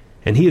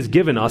 And he has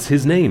given us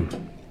his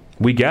name.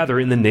 We gather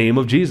in the name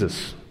of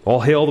Jesus.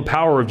 All hail the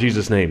power of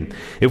Jesus' name.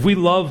 If we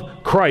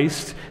love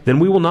Christ, then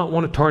we will not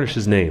want to tarnish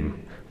his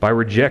name by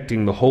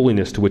rejecting the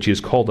holiness to which he has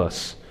called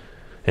us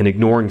and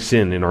ignoring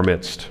sin in our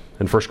midst.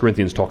 And 1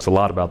 Corinthians talks a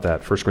lot about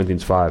that, 1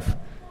 Corinthians 5.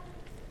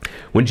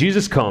 When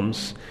Jesus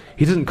comes,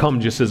 he doesn't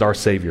come just as our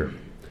Savior.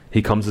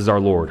 He comes as our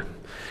Lord.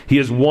 He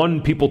has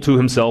won people to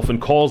himself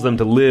and calls them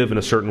to live in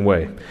a certain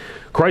way.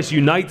 Christ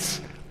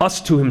unites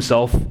us to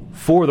himself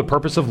for the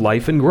purpose of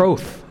life and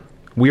growth.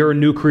 We are a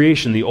new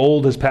creation. The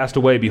old has passed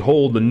away.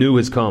 Behold, the new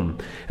has come.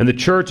 And the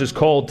church is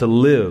called to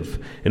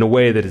live in a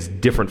way that is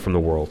different from the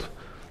world.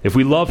 If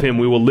we love him,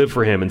 we will live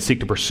for him and seek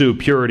to pursue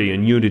purity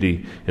and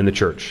unity in the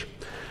church.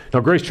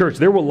 Now, Grace Church,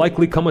 there will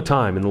likely come a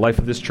time in the life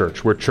of this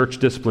church where church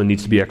discipline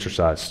needs to be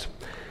exercised.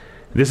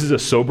 This is a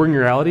sobering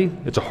reality.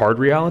 It's a hard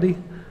reality,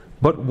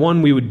 but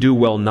one we would do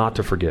well not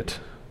to forget.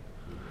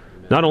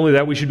 Not only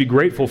that, we should be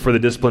grateful for the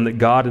discipline that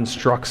God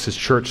instructs his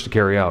church to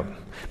carry out.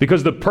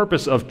 Because the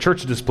purpose of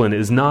church discipline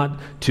is not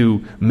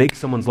to make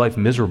someone's life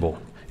miserable.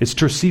 It's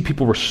to see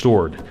people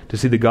restored, to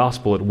see the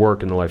gospel at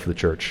work in the life of the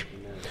church.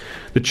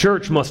 The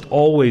church must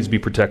always be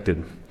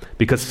protected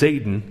because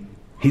Satan,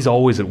 he's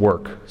always at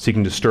work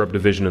seeking to stir up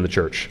division in the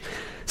church.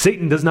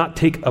 Satan does not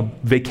take a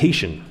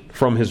vacation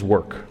from his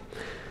work.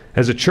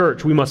 As a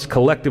church, we must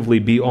collectively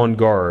be on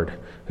guard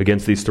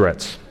against these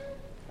threats.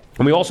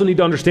 And we also need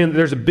to understand that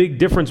there's a big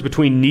difference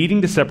between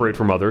needing to separate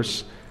from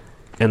others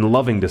and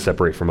loving to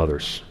separate from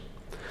others.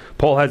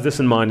 Paul has this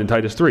in mind in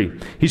Titus 3.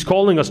 He's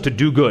calling us to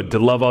do good, to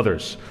love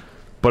others.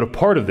 But a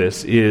part of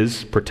this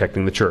is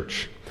protecting the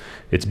church.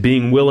 It's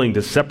being willing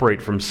to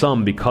separate from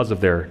some because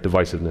of their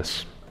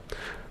divisiveness.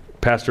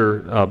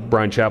 Pastor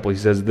Brian Chappell, he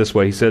says it this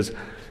way. He says,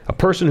 a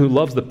person who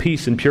loves the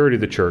peace and purity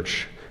of the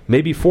church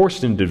may be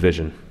forced into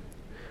division,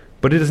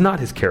 but it is not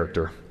his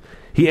character.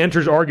 He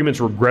enters arguments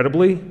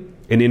regrettably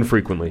and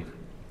infrequently.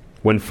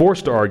 When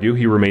forced to argue,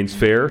 he remains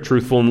fair,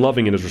 truthful, and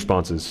loving in his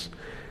responses.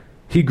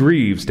 He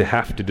grieves to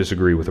have to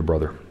disagree with a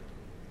brother.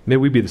 May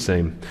we be the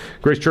same.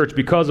 Grace Church,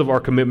 because of our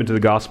commitment to the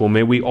gospel,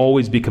 may we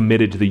always be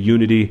committed to the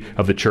unity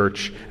of the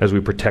church as we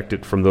protect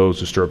it from those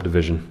who stir up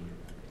division.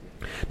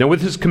 Now,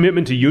 with his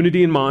commitment to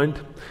unity in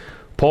mind,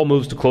 Paul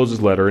moves to close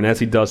his letter, and as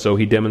he does so,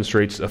 he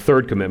demonstrates a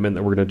third commitment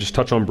that we're going to just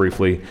touch on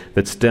briefly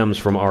that stems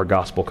from our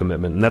gospel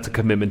commitment, and that's a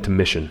commitment to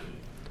mission.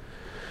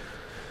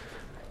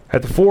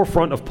 At the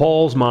forefront of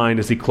Paul's mind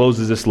as he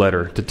closes this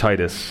letter to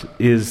Titus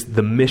is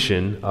the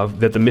mission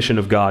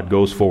of God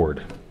goes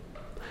forward,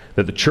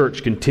 that the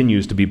church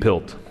continues to be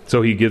built.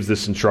 So he gives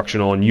this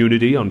instruction on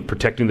unity, on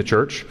protecting the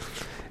church,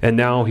 and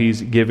now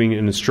he's giving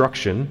an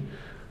instruction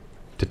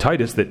to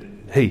Titus that,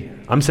 hey,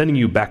 I'm sending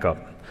you back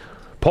up.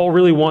 Paul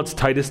really wants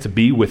Titus to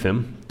be with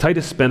him.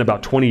 Titus spent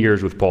about 20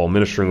 years with Paul,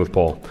 ministering with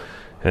Paul.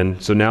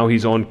 And so now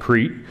he's on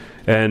Crete,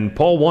 and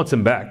Paul wants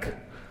him back.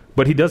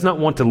 But he does not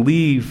want to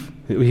leave.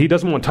 He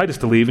doesn't want Titus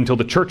to leave until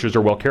the churches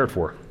are well cared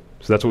for.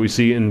 So that's what we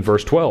see in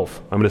verse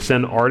 12. I'm going to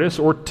send Artis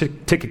or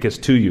Tychicus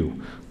to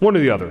you, one or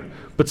the other.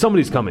 But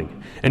somebody's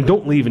coming. And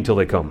don't leave until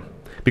they come,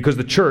 because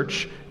the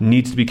church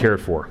needs to be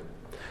cared for.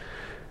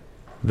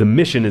 The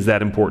mission is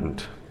that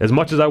important. As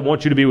much as I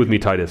want you to be with me,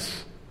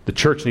 Titus, the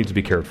church needs to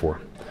be cared for.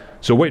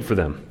 So wait for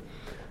them.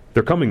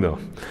 They're coming, though.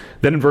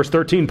 Then in verse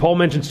 13, Paul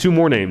mentions two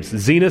more names,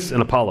 Zenas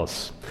and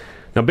Apollos.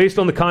 Now, based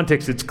on the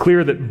context, it's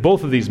clear that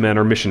both of these men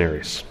are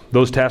missionaries,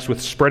 those tasked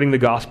with spreading the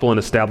gospel and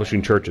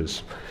establishing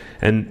churches.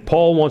 And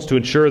Paul wants to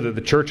ensure that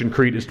the church in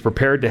Crete is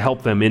prepared to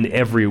help them in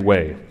every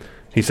way.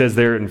 He says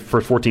there in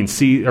verse 13,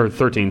 see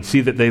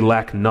that they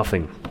lack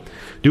nothing.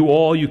 Do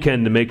all you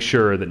can to make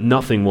sure that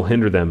nothing will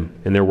hinder them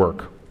in their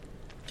work.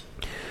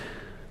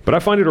 But I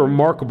find it a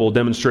remarkable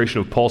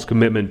demonstration of Paul's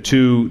commitment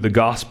to the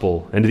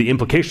gospel and to the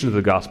implications of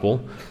the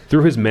gospel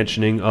through his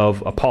mentioning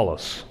of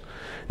Apollos.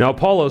 Now,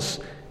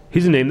 Apollos,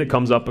 he's a name that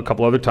comes up a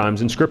couple other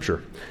times in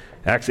Scripture.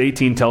 Acts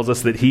 18 tells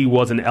us that he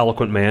was an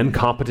eloquent man,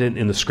 competent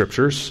in the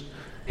Scriptures.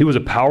 He was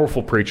a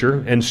powerful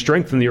preacher and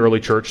strengthened the early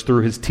church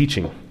through his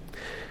teaching.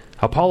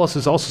 Apollos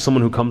is also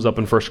someone who comes up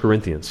in 1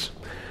 Corinthians.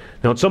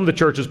 Now, in some of the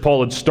churches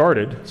Paul had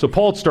started, so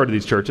Paul had started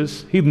these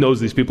churches. He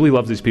knows these people. He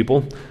loves these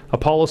people.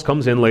 Apollos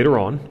comes in later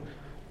on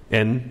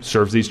and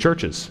serves these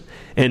churches.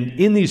 And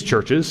in these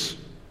churches,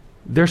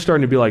 they're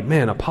starting to be like,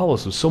 man,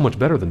 Apollos was so much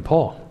better than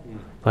Paul.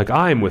 Like,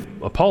 I'm with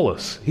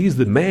Apollos. He's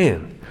the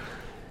man.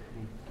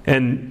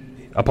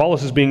 And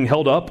Apollos is being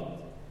held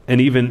up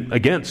and even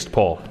against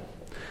Paul.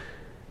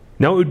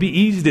 Now, it would be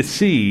easy to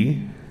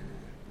see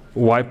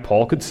why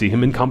Paul could see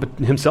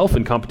himself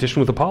in competition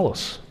with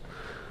Apollos.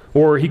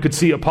 Or he could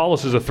see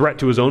Apollos as a threat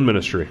to his own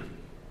ministry.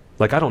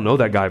 Like, I don't know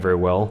that guy very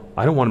well.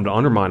 I don't want him to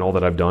undermine all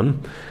that I've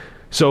done.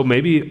 So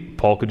maybe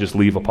Paul could just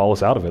leave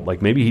Apollos out of it.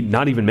 Like, maybe he'd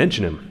not even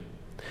mention him.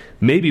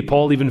 Maybe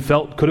Paul even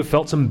could have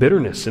felt some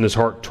bitterness in his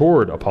heart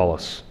toward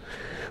Apollos.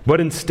 But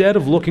instead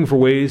of looking for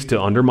ways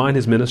to undermine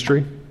his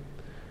ministry,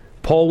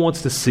 Paul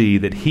wants to see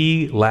that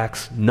he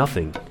lacks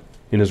nothing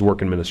in his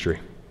work and ministry.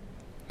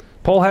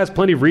 Paul has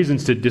plenty of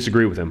reasons to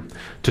disagree with him,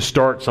 to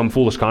start some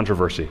foolish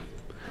controversy.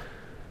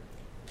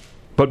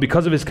 But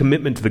because of his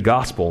commitment to the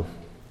gospel,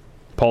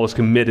 Paul is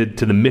committed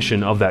to the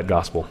mission of that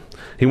gospel.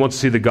 He wants to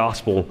see the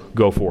gospel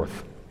go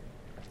forth.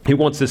 He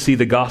wants to see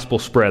the gospel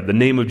spread, the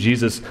name of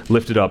Jesus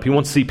lifted up. He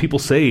wants to see people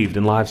saved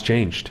and lives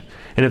changed.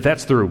 And if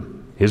that's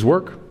through his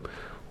work,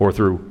 or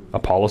through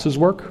Apollos'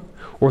 work,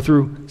 or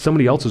through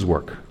somebody else's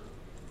work,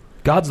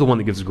 God's the one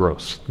that gives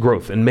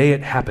growth, and may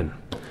it happen.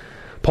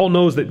 Paul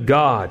knows that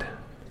God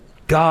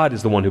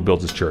is the one who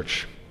builds his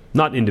church.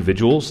 Not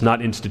individuals,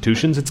 not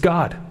institutions, it's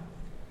God.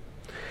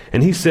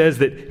 And he says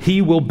that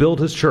he will build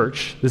his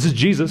church. This is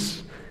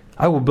Jesus.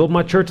 I will build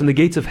my church, and the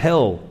gates of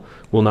hell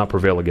will not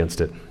prevail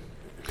against it.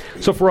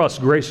 So for us,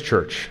 Grace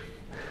Church,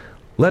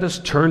 let us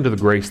turn to the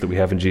grace that we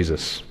have in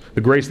Jesus,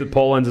 the grace that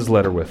Paul ends his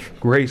letter with.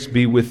 Grace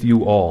be with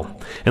you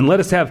all. And let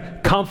us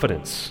have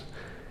confidence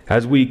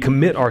as we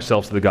commit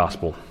ourselves to the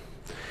gospel.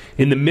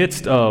 In the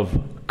midst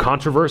of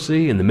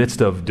controversy, in the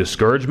midst of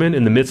discouragement,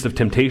 in the midst of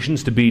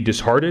temptations to be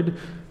disheartened,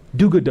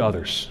 do good to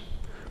others.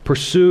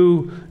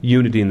 Pursue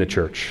unity in the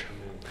church.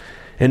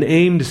 And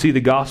aim to see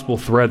the gospel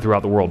thread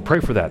throughout the world.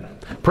 Pray for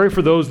that. Pray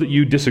for those that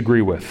you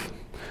disagree with,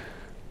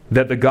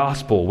 that the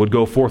gospel would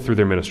go forth through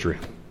their ministry.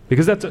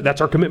 Because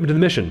that's our commitment to the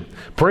mission.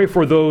 Pray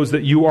for those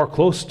that you are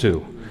close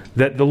to,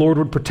 that the Lord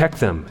would protect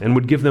them and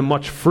would give them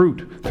much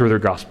fruit through their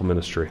gospel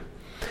ministry.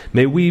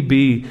 May we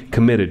be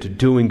committed to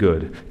doing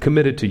good,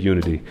 committed to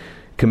unity,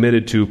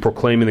 committed to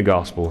proclaiming the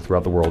gospel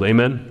throughout the world.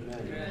 Amen?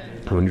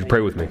 Amen. I want you to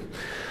pray with me.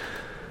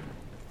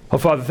 Oh,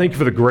 Father, thank you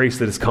for the grace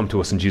that has come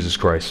to us in Jesus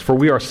Christ. For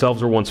we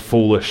ourselves were once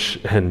foolish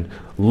and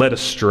led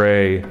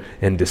astray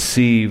and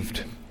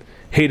deceived,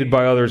 hated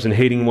by others and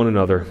hating one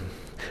another.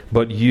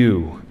 But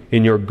you,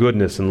 in your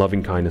goodness and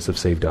loving kindness, have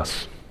saved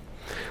us.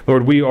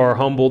 Lord, we are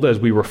humbled as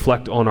we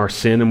reflect on our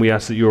sin, and we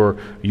ask that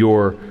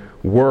your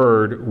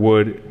word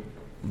would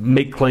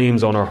make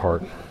claims on our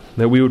heart,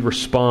 that we would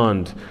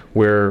respond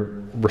where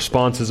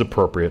response is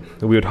appropriate,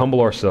 that we would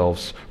humble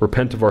ourselves,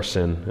 repent of our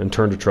sin, and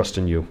turn to trust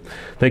in you.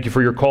 Thank you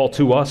for your call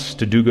to us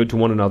to do good to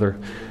one another,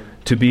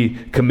 to be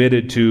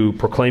committed to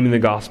proclaiming the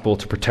gospel,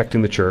 to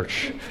protecting the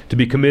church, to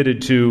be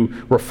committed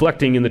to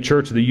reflecting in the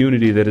church the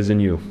unity that is in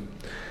you.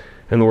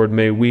 And Lord,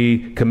 may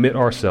we commit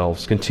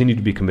ourselves, continue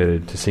to be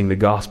committed to seeing the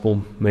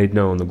gospel made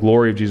known, the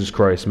glory of Jesus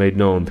Christ made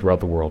known throughout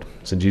the world.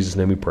 It's in Jesus'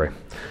 name we pray.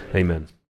 Amen.